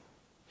высокая.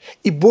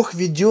 И Бог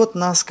ведет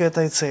нас к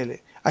этой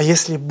цели. А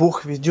если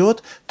Бог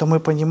ведет, то мы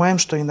понимаем,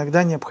 что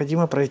иногда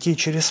необходимо пройти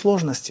через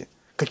сложности,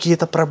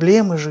 какие-то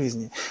проблемы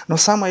жизни. Но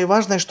самое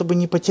важное, чтобы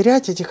не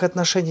потерять этих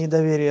отношений и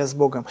доверия с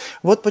Богом.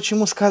 Вот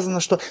почему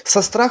сказано, что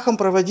со страхом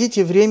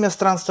проводите время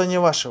странствования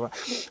вашего.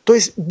 То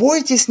есть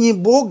бойтесь не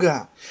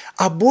Бога,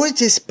 а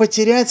бойтесь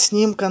потерять с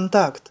Ним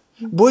контакт.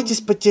 Бойтесь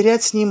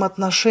потерять с Ним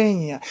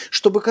отношения,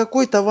 чтобы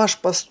какой-то ваш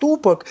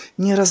поступок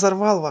не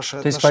разорвал ваши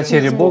отношения. То есть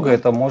потеря Бога –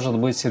 это может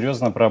быть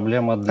серьезная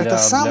проблема для... Это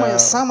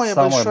самая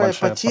большая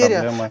потеря,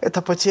 проблема.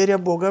 Это потеря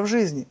Бога в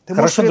жизни.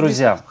 Хорошо,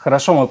 друзья,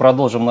 хорошо, мы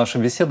продолжим нашу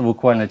беседу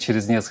буквально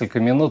через несколько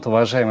минут.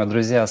 Уважаемые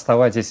друзья,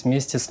 оставайтесь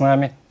вместе с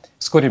нами.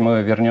 Вскоре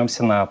мы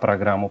вернемся на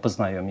программу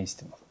 «Познаем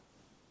истину».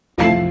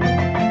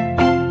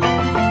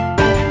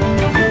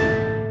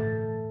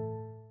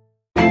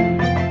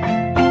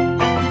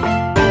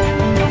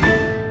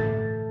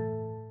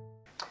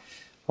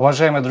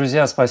 Уважаемые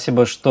друзья,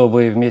 спасибо, что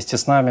вы вместе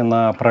с нами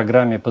на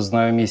программе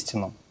 «Познаем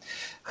истину».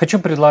 Хочу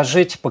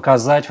предложить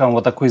показать вам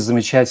вот такую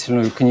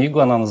замечательную книгу.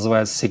 Она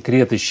называется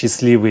 «Секреты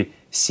счастливой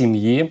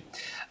семьи».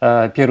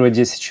 Первые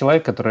 10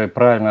 человек, которые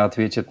правильно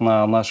ответят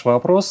на наш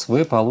вопрос,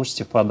 вы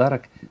получите в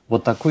подарок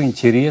вот такую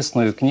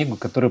интересную книгу,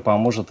 которая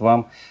поможет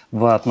вам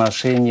в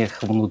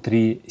отношениях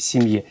внутри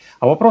семьи.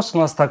 А вопрос у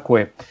нас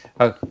такой.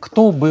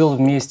 Кто был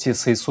вместе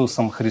с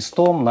Иисусом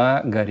Христом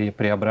на горе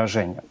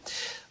Преображения?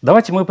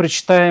 Давайте мы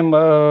прочитаем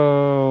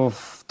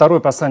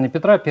второе послание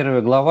Петра,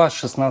 1 глава, с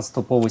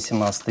 16 по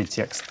 18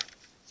 текст.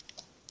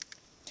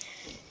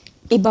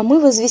 «Ибо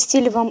мы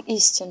возвестили вам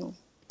истину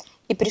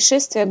и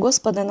пришествие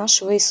Господа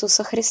нашего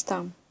Иисуса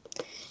Христа,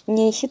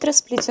 не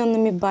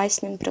хитросплетенными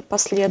баснями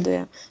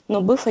последуя,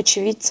 но быв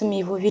очевидцами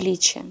Его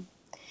величия.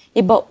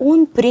 Ибо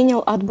Он принял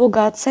от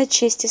Бога Отца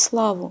честь и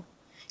славу,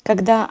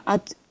 когда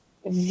от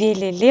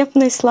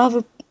велелепной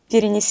славы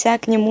перенеся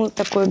к Нему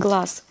такой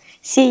глас: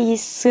 «Сей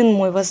есть Сын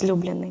мой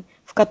возлюбленный,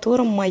 в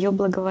котором мое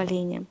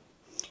благоволение».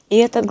 И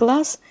этот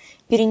глас,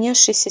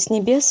 перенесшийся с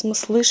небес, мы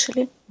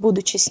слышали,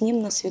 будучи с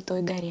Ним на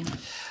Святой горе.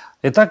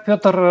 Итак,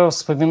 Петр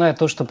вспоминает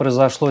то, что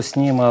произошло с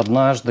ним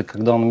однажды,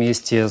 когда он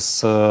вместе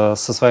со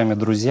своими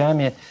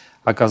друзьями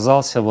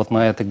оказался вот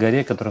на этой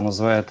горе, которую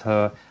называют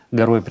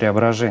горой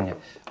Преображения.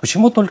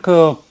 Почему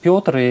только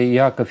Петр, и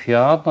Иаков и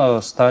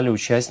Иоанн стали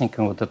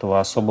участниками вот этого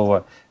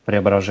особого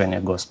преображения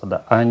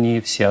Господа, а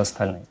не все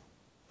остальные?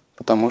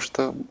 Потому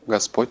что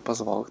Господь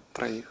позвал их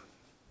троих.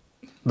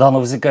 Да,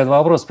 но возникает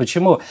вопрос,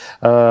 почему?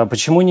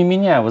 Почему не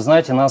меня? Вы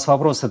знаете, нас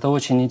вопрос это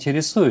очень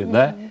интересует,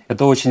 да?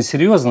 Это очень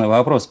серьезный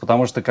вопрос,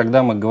 потому что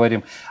когда мы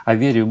говорим о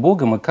вере в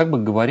Бога, мы как бы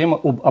говорим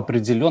об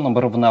определенном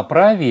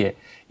равноправии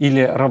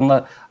или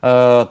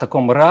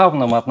таком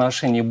равном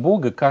отношении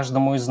Бога к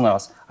каждому из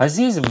нас. А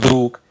здесь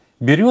вдруг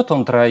берет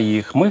Он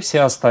троих, мы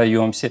все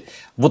остаемся.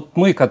 Вот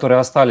мы, которые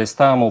остались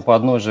там у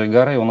подножия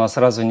горы, у нас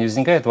разве не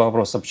возникает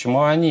вопроса,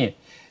 почему они?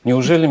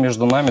 Неужели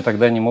между нами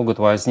тогда не могут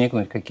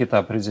возникнуть какие-то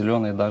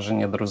определенные даже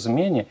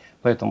недоразумения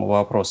по этому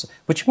вопросу?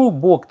 Почему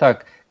Бог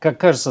так, как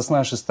кажется, с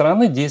нашей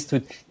стороны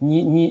действует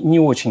не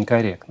очень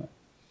корректно?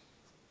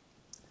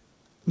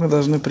 Мы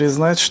должны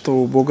признать, что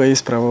у Бога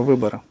есть право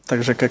выбора,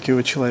 так же, как и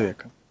у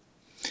человека.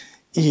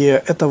 И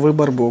это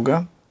выбор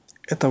Бога,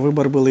 это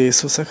выбор был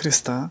Иисуса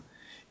Христа.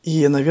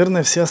 И,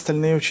 наверное, все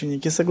остальные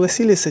ученики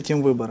согласились с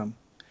этим выбором.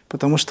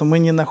 Потому что мы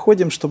не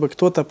находим, чтобы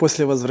кто-то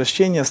после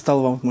возвращения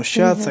стал вам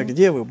возмущаться,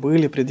 где вы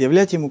были,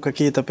 предъявлять ему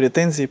какие-то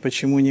претензии,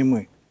 почему не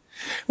мы.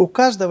 У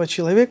каждого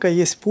человека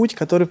есть путь,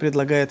 который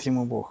предлагает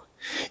ему Бог.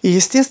 И,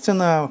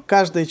 естественно,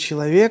 каждый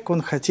человек,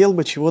 он хотел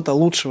бы чего-то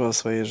лучшего в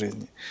своей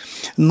жизни.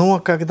 Но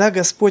когда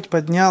Господь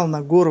поднял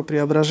на гору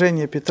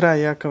Преображения Петра,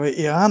 Иакова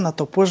и Иоанна,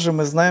 то позже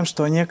мы знаем,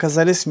 что они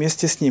оказались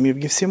вместе с ними в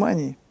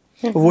Гефсимании,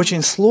 в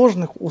очень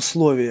сложных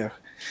условиях.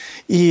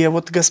 И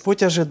вот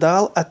Господь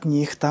ожидал от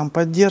них там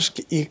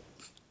поддержки. И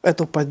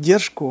эту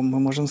поддержку, мы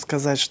можем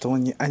сказать, что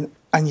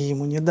они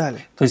ему не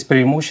дали. То есть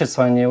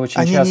преимущества, они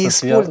очень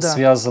часто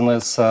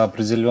связаны с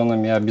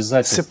определенными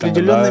обязательствами. С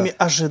определенными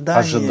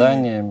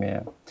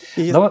ожиданиями.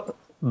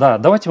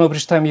 Давайте мы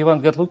прочитаем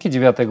Евангелие от Луки,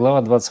 9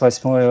 глава,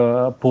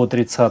 28 по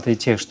 30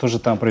 текст. Что же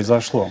там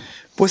произошло?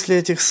 После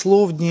этих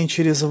слов дней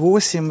через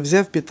 8,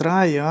 взяв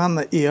Петра, Иоанна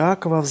и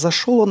Иакова,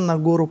 взошел он на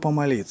гору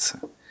помолиться.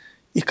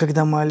 И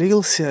когда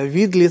молился,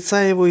 вид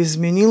лица его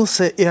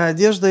изменился, и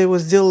одежда его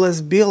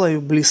сделалась белою,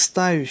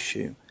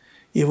 блистающей.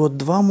 И вот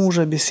два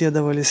мужа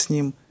беседовали с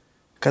ним,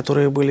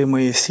 которые были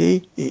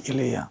Моисей и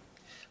Илия.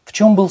 В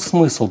чем был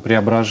смысл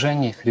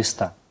преображения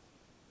Христа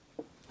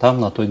там,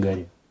 на той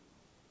горе?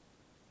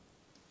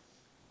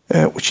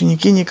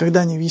 Ученики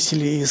никогда не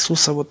видели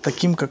Иисуса вот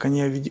таким, как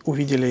они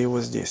увидели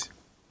его здесь.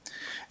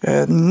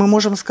 Мы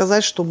можем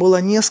сказать, что было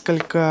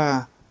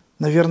несколько,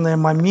 наверное,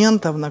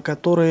 моментов, на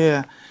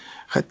которые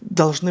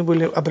должны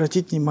были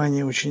обратить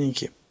внимание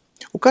ученики.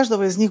 У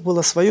каждого из них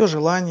было свое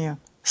желание,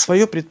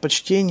 свое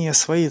предпочтение,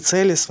 свои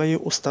цели, свои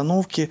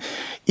установки.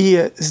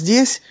 И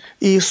здесь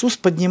Иисус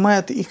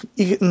поднимает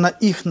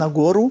их на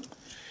гору,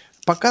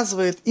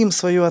 показывает им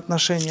свое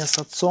отношение с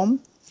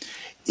Отцом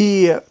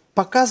и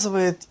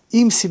показывает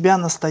им себя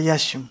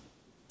настоящим.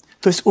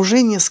 То есть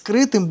уже не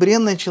скрытым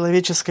бренной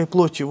человеческой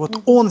плотью.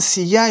 Вот Он,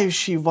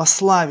 сияющий во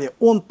славе,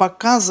 Он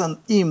показан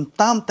им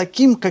там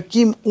таким,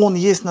 каким Он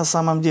есть на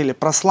самом деле,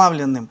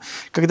 прославленным,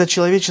 когда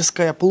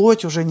человеческая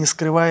плоть уже не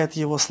скрывает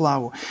Его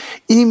славу.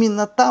 И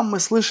именно там мы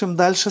слышим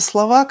дальше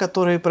слова,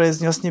 которые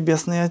произнес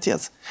Небесный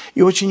Отец.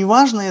 И очень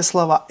важные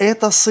слова –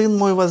 это «Сын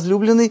мой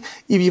возлюбленный»,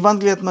 и в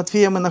Евангелии от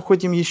Матфея мы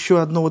находим еще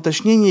одно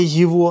уточнение –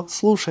 «Его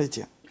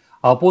слушайте».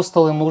 А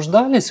апостолы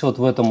нуждались вот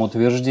в этом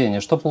утверждении,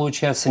 что,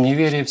 получается,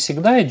 неверие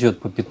всегда идет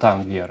по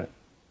пятам веры?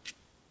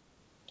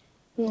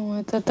 Ну,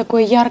 это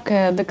такое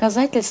яркое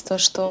доказательство,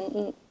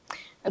 что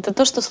это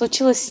то, что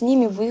случилось с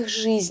ними в их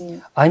жизни.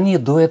 Они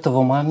до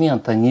этого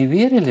момента не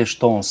верили,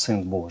 что Он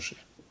Сын Божий?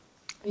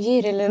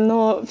 Верили,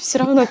 но все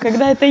равно,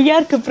 когда это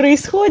ярко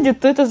происходит,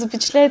 то это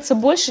запечатляется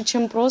больше,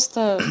 чем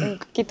просто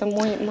какие-то,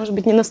 может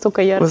быть, не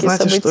настолько яркие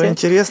события. Вы знаете, что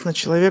интересно,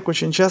 человек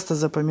очень часто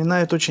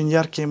запоминает очень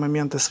яркие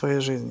моменты своей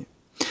жизни.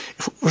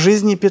 В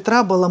жизни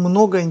Петра было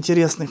много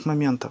интересных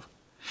моментов.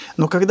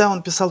 Но когда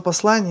он писал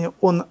послание,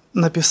 он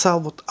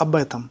написал вот об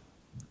этом.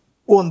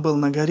 Он был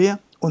на горе,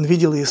 он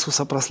видел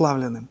Иисуса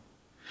прославленным.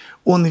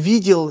 Он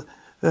видел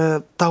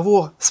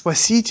того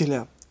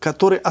Спасителя,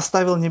 который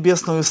оставил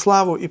небесную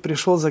славу и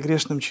пришел за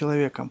грешным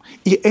человеком.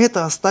 И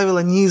это оставило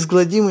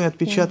неизгладимый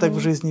отпечаток в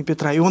жизни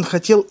Петра. И он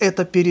хотел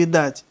это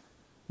передать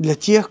для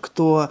тех,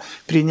 кто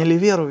приняли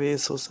веру в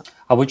Иисуса.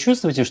 А вы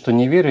чувствуете, что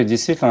неверие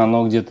действительно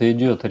оно где-то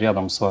идет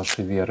рядом с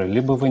вашей верой,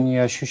 либо вы не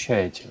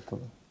ощущаете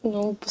этого?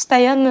 Ну,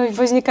 постоянно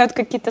возникают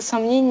какие-то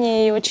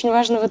сомнения, и очень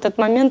важно в этот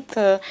момент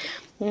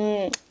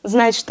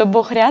знать, что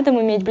Бог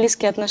рядом, иметь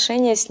близкие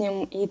отношения с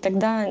Ним, и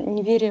тогда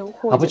неверие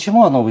уходит. А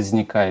почему оно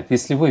возникает?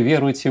 Если вы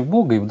веруете в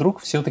Бога, и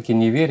вдруг все-таки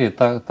неверие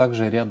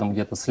также рядом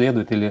где-то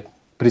следует или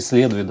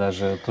преследует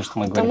даже то, что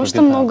мы говорим. Потому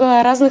что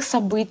много разных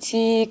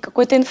событий,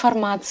 какой-то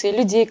информации,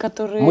 людей,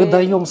 которые... Мы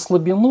даем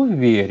слабину в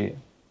вере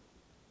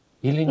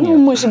или нет? Ну,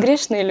 мы же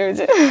грешные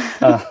люди.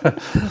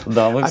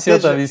 Да, мы все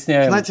это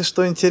объясняем. Знаете,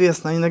 что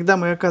интересно? Иногда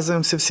мы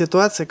оказываемся в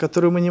ситуации,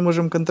 которую мы не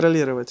можем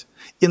контролировать.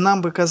 И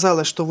нам бы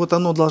казалось, что вот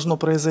оно должно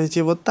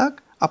произойти вот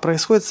так, а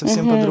происходит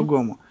совсем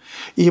по-другому.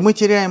 И мы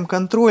теряем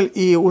контроль,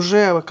 и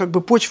уже как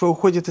бы почва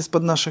уходит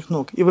из-под наших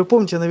ног. И вы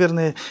помните,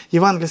 наверное,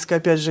 евангельская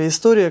опять же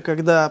история,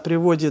 когда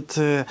приводит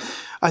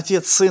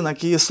отец сына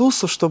к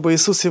Иисусу, чтобы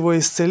Иисус его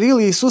исцелил.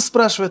 И Иисус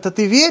спрашивает: а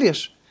ты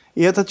веришь?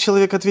 И этот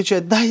человек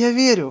отвечает: да, я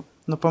верю,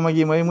 но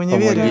помоги моему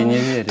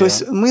неверию. То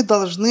есть мы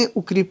должны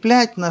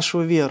укреплять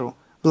нашу веру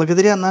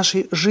благодаря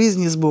нашей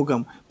жизни с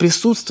Богом,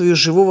 присутствию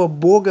живого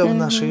Бога в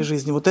нашей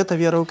жизни. Вот эта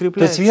вера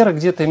укрепляется. То есть вера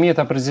где-то имеет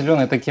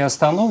определенные такие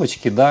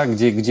остановочки, да,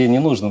 где не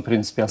нужно, в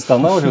принципе,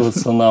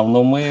 останавливаться нам,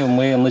 но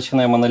мы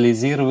начинаем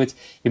анализировать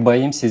и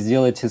боимся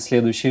сделать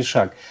следующий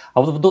шаг.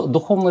 А вот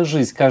духовная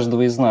жизнь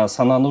каждого из нас,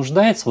 она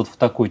нуждается вот в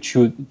такой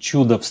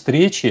чудо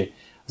встречи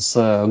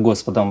с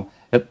Господом,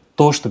 это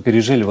то, что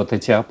пережили вот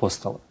эти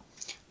апостолы.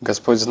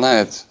 Господь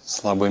знает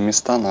слабые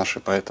места наши,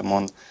 поэтому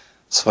Он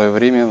в свое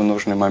время, в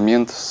нужный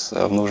момент,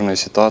 в нужную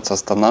ситуацию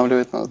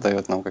останавливает нас,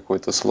 дает нам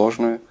какую-то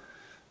сложность,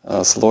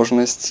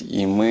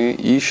 и мы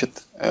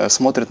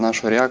смотрит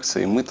нашу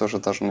реакцию, и мы тоже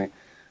должны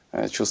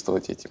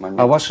чувствовать эти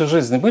моменты. А в вашей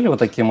жизни были вот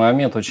такие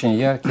моменты очень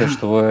яркие,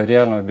 что вы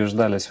реально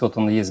убеждались, вот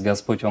Он есть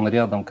Господь, Он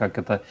рядом, как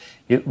это,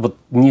 и вот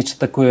нечто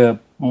такое,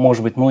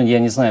 может быть, ну я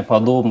не знаю,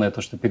 подобное,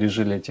 то, что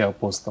пережили эти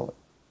апостолы?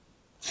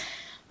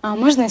 А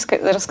можно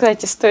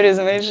рассказать историю из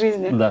моей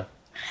жизни?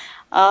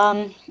 Да.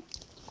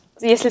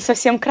 Если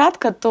совсем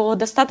кратко, то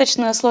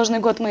достаточно сложный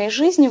год моей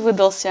жизни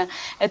выдался.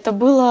 Это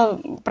было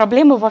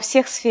проблемы во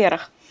всех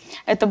сферах.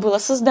 Это было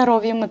со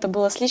здоровьем, это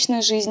было с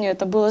личной жизнью,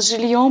 это было с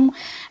жильем,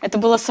 это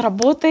было с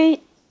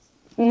работой.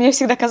 Мне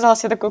всегда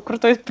казалось, я такой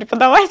крутой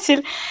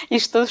преподаватель, и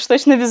что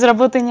точно без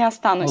работы не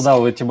останусь. Ну да,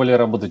 вы тем более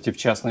работаете в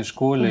частной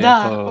школе.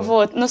 Да, это...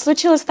 вот. Но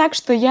случилось так,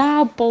 что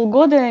я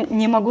полгода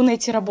не могу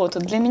найти работу.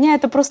 Для меня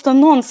это просто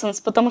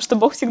нонсенс, потому что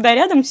Бог всегда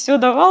рядом, все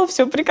давал,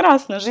 все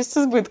прекрасно, жизнь с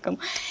избытком.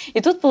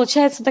 И тут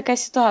получается такая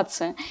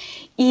ситуация.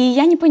 И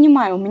я не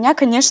понимаю, у меня,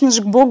 конечно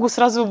же, к Богу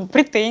сразу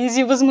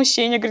претензии,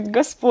 возмущения. Говорит: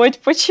 Господь,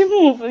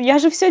 почему? Я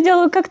же все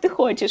делаю, как ты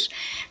хочешь.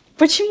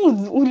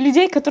 Почему у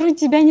людей, которые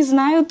тебя не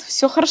знают,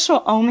 все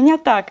хорошо, а у меня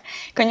так?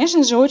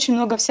 Конечно же, очень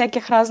много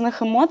всяких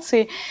разных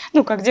эмоций,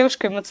 ну, как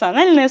девушка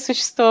эмоциональное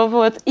существо,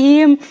 вот,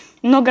 и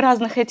много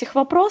разных этих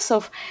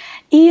вопросов.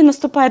 И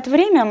наступает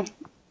время,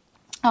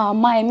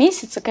 мая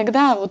месяца,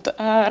 когда вот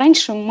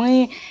раньше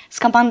мы с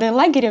командой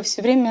лагеря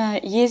все время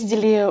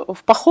ездили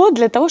в поход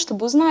для того,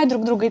 чтобы узнать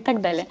друг друга и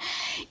так далее.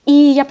 И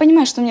я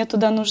понимаю, что мне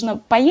туда нужно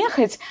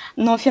поехать,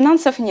 но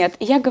финансов нет.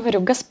 И я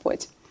говорю: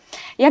 Господь,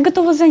 я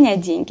готова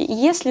занять деньги. И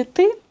если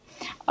ты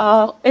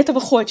этого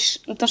хочешь,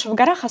 потому что в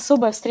горах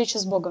особая встреча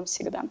с Богом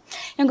всегда.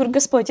 Я говорю: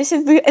 Господь,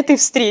 если ты этой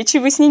встречи,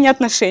 выяснения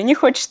отношений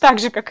хочешь так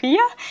же, как и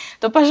я,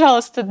 то,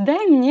 пожалуйста,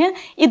 дай мне,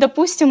 и,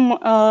 допустим,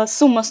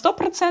 сумма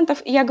 100%,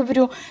 и я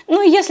говорю: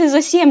 ну, если за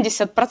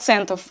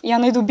 70% я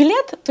найду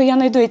билет, то я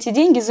найду эти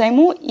деньги,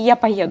 займу, и я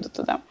поеду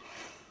туда.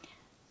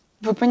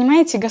 Вы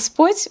понимаете,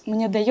 Господь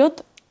мне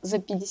дает за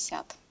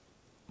 50%.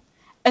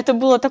 это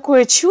было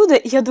такое чудо,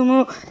 и я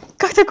думаю,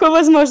 как такое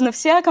возможно?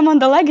 Вся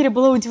команда лагеря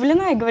была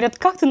удивлена и говорят,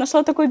 как ты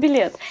нашла такой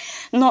билет?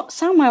 Но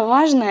самое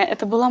важное,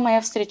 это была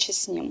моя встреча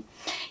с ним.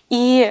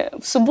 И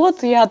в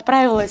субботу я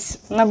отправилась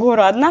на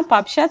гору одна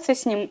пообщаться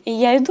с ним, и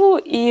я иду,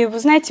 и вы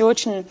знаете,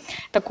 очень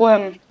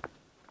такое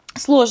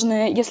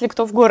сложное, если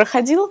кто в горы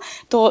ходил,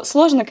 то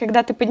сложно,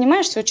 когда ты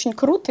поднимаешься, очень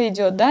круто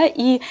идет, да,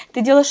 и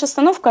ты делаешь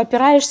остановку,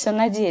 опираешься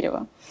на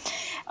дерево.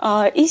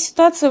 И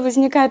ситуация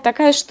возникает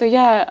такая, что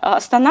я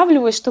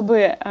останавливаюсь,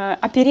 чтобы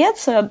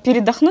опереться,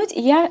 передохнуть, и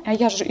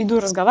я же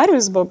иду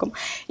разговариваю с Богом,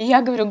 и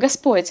я говорю: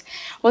 Господь,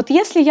 вот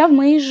если я в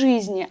моей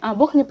жизни, а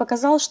Бог мне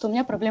показал, что у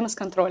меня проблемы с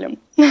контролем,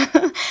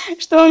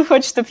 что Он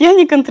хочет, чтобы я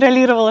не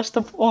контролировала,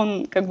 чтобы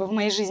Он как бы в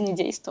моей жизни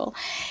действовал.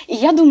 И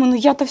я думаю, ну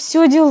я-то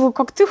все делаю,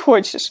 как Ты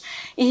хочешь.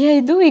 И я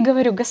иду и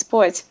говорю: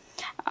 Господь,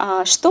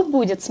 что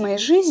будет с моей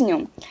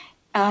жизнью,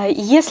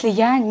 если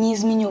я не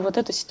изменю вот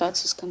эту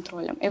ситуацию с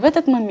контролем? И в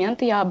этот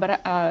момент я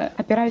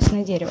опираюсь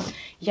на дерево.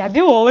 Я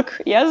биолог,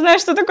 я знаю,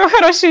 что такое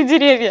хорошие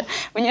деревья.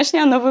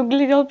 Внешне оно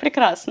выглядело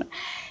прекрасно.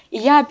 И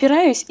я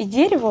опираюсь, и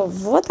дерево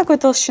вот такой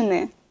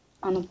толщины,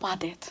 оно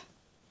падает.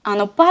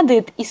 Оно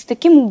падает, и с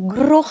таким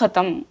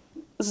грохотом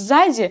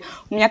сзади,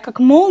 у меня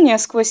как молния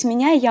сквозь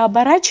меня, я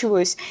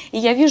оборачиваюсь, и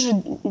я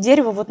вижу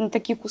дерево вот на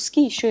такие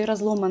куски, еще и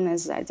разломанное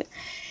сзади.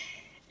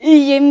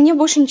 И мне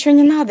больше ничего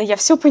не надо, я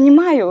все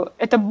понимаю.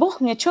 Это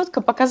Бог мне четко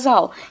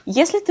показал.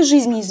 Если ты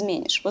жизнь не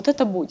изменишь, вот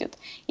это будет.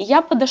 И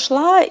я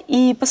подошла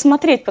и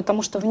посмотреть,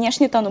 потому что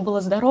внешне-то оно было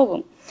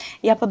здоровым.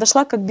 Я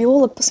подошла как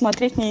биолог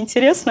посмотреть, мне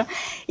интересно.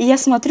 И я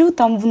смотрю,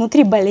 там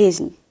внутри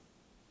болезнь.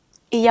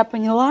 И я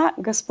поняла: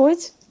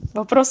 Господь,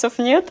 вопросов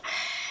нет,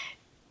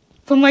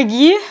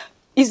 помоги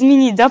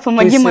изменить, да,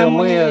 помоги моему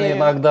мы неверию.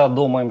 иногда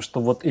думаем, что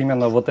вот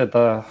именно вот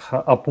эта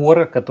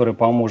опора, которая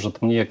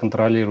поможет мне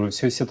контролировать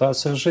всю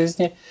ситуацию в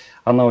жизни,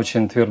 она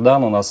очень тверда,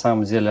 но на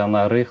самом деле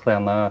она рыхлая,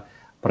 она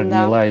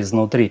прогнила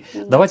изнутри.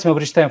 Давайте мы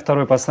прочитаем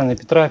второе послание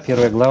Петра,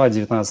 1 глава,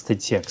 19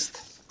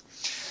 текст.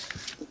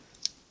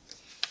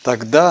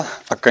 «Тогда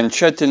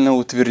окончательно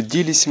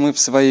утвердились мы в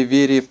своей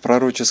вере в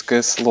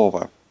пророческое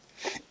слово.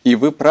 И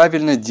вы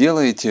правильно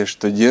делаете,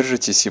 что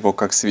держитесь его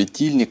как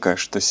светильника,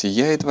 что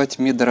сияет во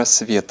тьме до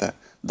рассвета,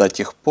 до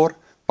тех пор,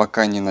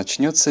 пока не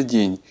начнется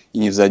день и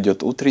не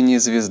взойдет утренняя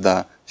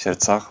звезда в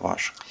сердцах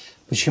ваших».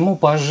 Почему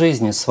по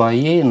жизни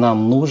своей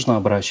нам нужно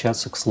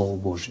обращаться к Слову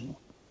Божьему?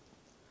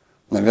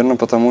 Наверное,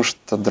 потому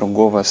что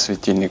другого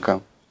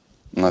светильника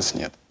у нас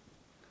нет.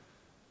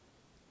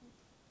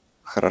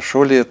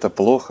 Хорошо ли это,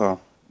 плохо?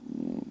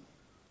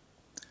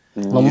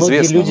 Но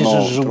многие люди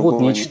же живут,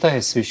 другого не нет.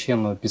 читая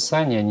Священного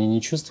Писания, они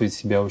не чувствуют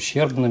себя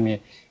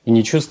ущербными и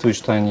не чувствуют,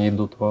 что они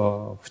идут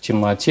в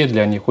темноте.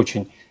 Для них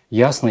очень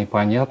ясно и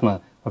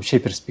понятно вообще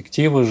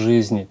перспективы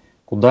жизни,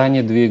 куда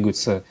они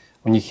двигаются.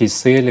 У них есть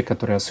цели,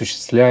 которые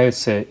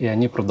осуществляются, и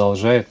они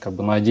продолжают как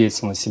бы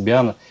надеяться на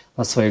себя,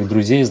 на своих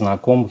друзей,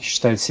 знакомых,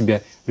 считают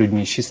себя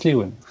людьми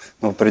счастливыми.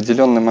 Но в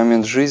определенный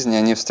момент жизни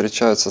они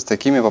встречаются с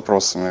такими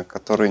вопросами,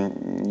 которые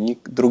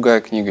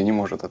другая книга не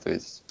может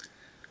ответить.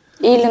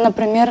 Или,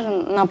 например,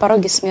 на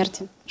пороге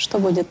смерти. Что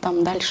будет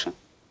там дальше?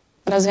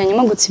 Разве они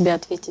могут себе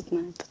ответить на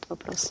этот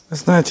вопрос?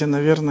 Знаете,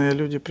 наверное,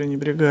 люди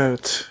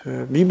пренебрегают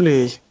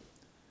Библией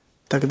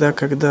тогда,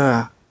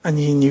 когда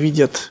они не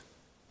видят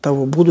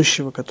того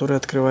будущего, которое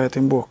открывает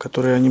им Бог,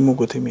 которое они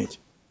могут иметь.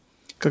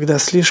 Когда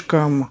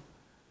слишком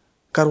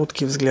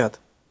короткий взгляд.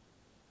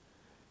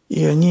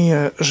 И они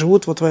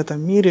живут вот в этом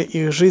мире,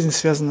 и их жизнь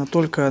связана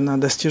только на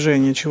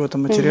достижении чего-то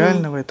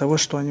материального и того,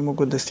 что они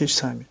могут достичь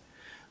сами.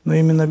 Но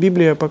именно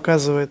Библия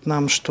показывает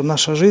нам, что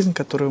наша жизнь,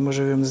 которую мы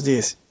живем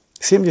здесь,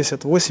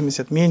 70,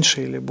 80,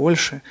 меньше или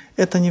больше,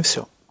 это не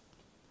все.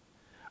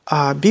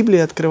 А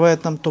Библия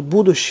открывает нам то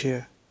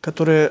будущее,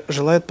 которое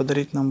желает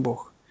подарить нам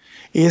Бог.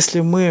 И если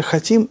мы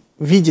хотим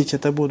видеть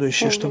это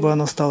будущее, чтобы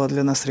оно стало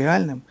для нас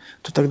реальным,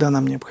 то тогда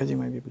нам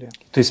необходима Библия.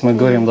 То есть мы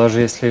говорим, даже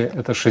если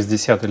это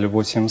 60 или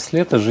 80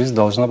 лет, жизнь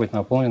должна быть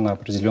наполнена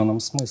определенным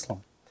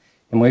смыслом.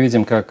 И мы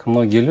видим, как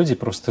многие люди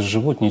просто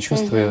живут, не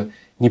чувствуя,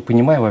 не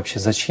понимая вообще,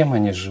 зачем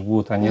они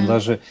живут. Они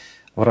даже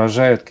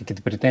выражают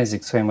какие-то претензии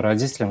к своим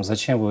родителям,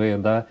 зачем вы,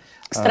 да,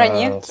 к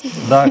стране,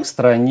 к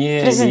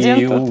стране,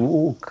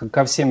 президенту. И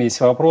ко всем есть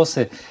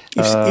вопросы. И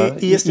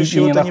если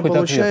чего-то не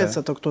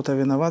получается, то кто-то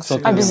виноват.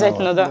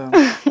 Обязательно, да.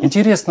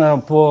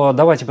 Интересно,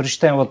 давайте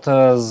прочитаем вот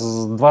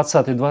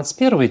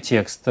 20-21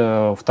 текст,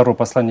 второе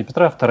послание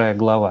Петра, 2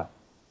 глава.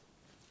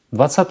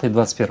 20 и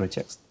 21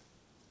 текст.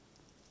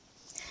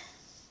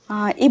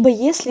 «Ибо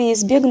если,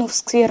 избегнув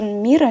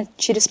скверн мира,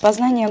 через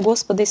познание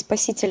Господа и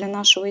Спасителя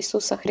нашего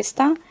Иисуса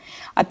Христа,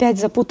 опять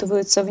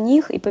запутываются в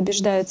них и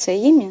побеждаются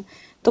ими,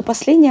 то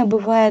последнее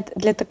бывает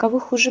для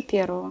таковых хуже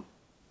первого».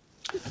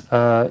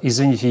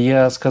 Извините,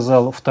 я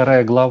сказал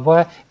 2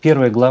 глава,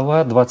 1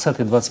 глава,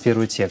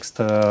 20-21 текст,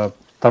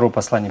 второе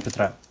послание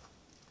Петра.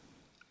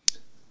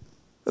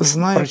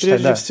 «Зная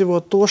прежде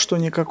всего то, что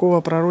никакого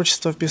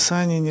пророчества в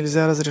Писании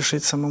нельзя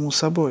разрешить самому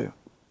собою.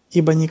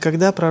 Ибо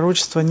никогда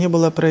пророчество не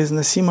было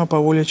произносимо по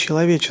воле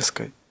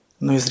человеческой,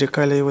 но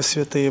изрекали его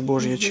святые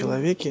Божьи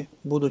человеки,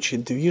 будучи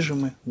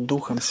движимы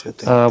Духом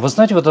Святым. Вы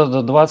знаете, вот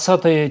этот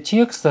 20-й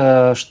текст,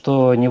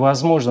 что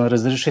невозможно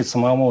разрешить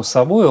самому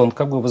собой, он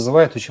как бы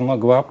вызывает очень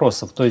много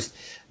вопросов. То есть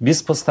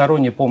без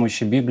посторонней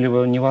помощи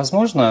Библию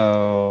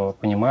невозможно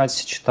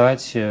понимать,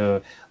 читать,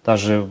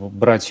 даже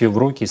брать ее в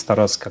руки и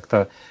стараться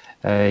как-то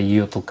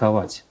ее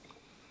толковать.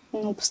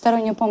 Ну,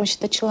 посторонняя помощь —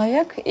 это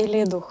человек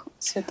или Дух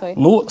Святой?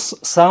 Ну,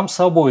 сам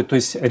собой. То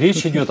есть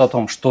речь идет о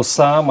том, что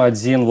сам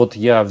один, вот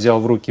я взял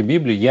в руки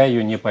Библию, я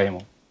ее не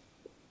пойму.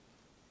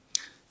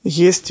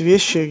 Есть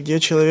вещи, где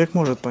человек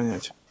может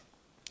понять.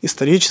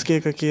 Исторические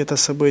какие-то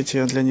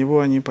события, для него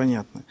они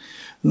понятны.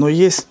 Но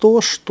есть то,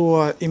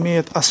 что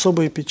имеет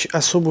особую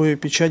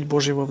печать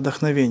Божьего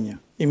вдохновения.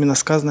 Именно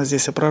сказано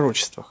здесь о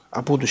пророчествах,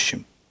 о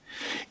будущем.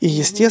 И,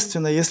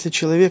 естественно, если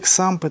человек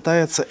сам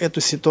пытается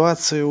эту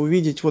ситуацию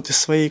увидеть вот из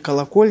своей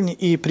колокольни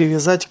и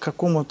привязать к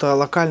какому-то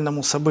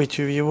локальному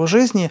событию в его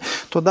жизни,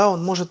 то да,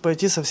 он может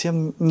пойти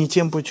совсем не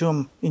тем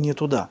путем и не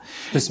туда.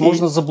 То есть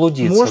можно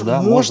заблудиться,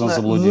 да? Можно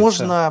заблудиться.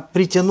 Можно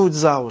притянуть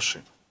за уши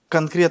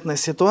конкретной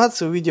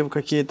ситуации, увидев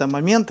какие-то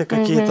моменты,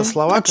 какие-то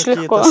слова,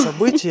 какие-то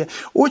события,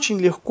 очень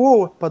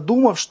легко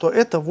подумав, что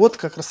это вот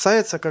как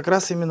касается как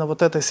раз именно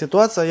вот этой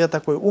ситуации, а я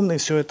такой умный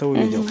все это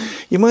увидел.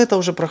 И мы это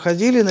уже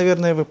проходили,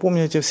 наверное, вы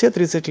помните все,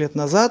 30 лет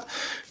назад,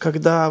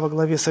 когда во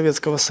главе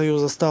Советского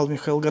Союза стал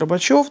Михаил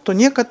Горбачев, то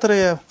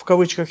некоторые, в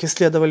кавычках,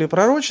 исследовали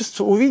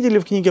пророчество, увидели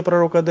в книге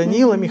пророка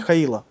Даниила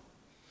Михаила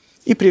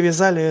и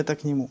привязали это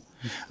к нему.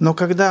 Но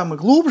когда мы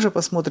глубже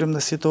посмотрим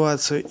на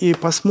ситуацию и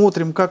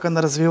посмотрим, как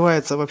она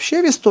развивается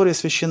вообще в истории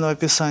Священного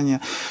Писания,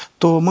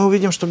 то мы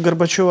увидим, что к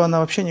Горбачеву она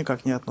вообще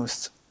никак не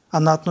относится.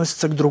 Она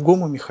относится к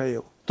другому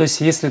Михаилу. То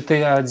есть если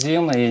ты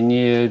один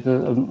и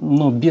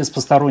без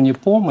посторонней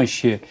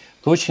помощи,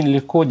 то очень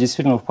легко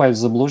действительно впасть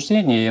в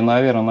заблуждение. И,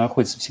 наверное,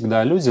 находятся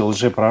всегда люди,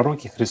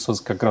 лжепророки.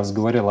 Христос как раз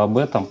говорил об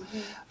этом,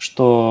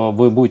 что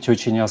вы будете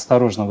очень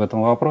осторожны в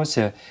этом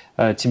вопросе.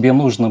 Тебе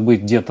нужно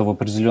быть где-то в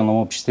определенном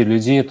обществе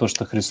людей, то,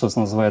 что Христос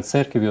называет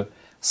церковью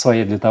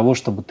своей, для того,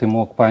 чтобы ты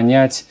мог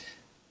понять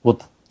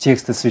вот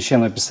тексты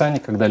Священного Писания,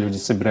 когда люди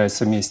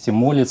собираются вместе,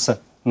 молятся,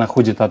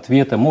 находят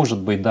ответы, может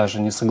быть, даже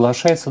не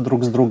соглашаются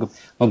друг с другом,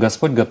 но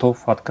Господь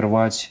готов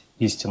открывать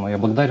истину. Я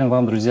благодарен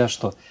вам, друзья,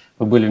 что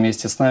вы были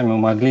вместе с нами, мы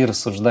могли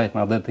рассуждать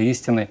над этой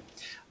истиной.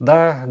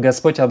 Да,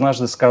 Господь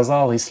однажды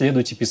сказал: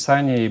 исследуйте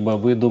Писание, ибо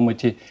вы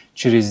думаете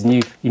через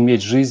них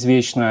иметь жизнь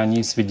вечную,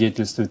 они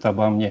свидетельствуют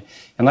обо мне.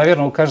 И,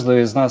 наверное, у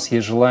каждого из нас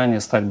есть желание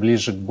стать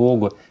ближе к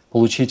Богу,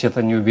 получить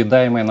это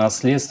неувидаемое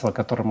наследство, о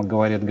котором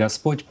говорит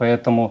Господь.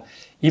 Поэтому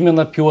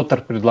именно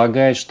Петр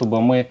предлагает,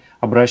 чтобы мы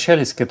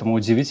обращались к этому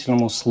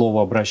удивительному слову,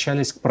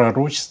 обращались к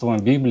пророчествам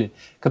Библии,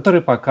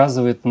 которые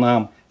показывают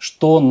нам,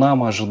 что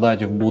нам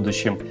ожидать в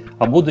будущем.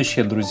 А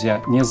будущее,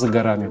 друзья, не за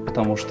горами,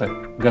 потому что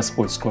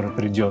Господь скоро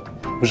придет.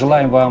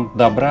 Желаем вам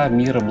добра,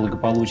 мира,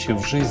 благополучия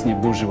в жизни,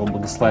 Божьего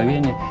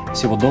благословения.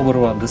 Всего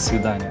доброго, до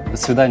свидания. До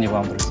свидания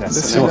вам, друзья. До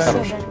Всего свидания.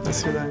 хорошего. До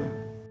свидания.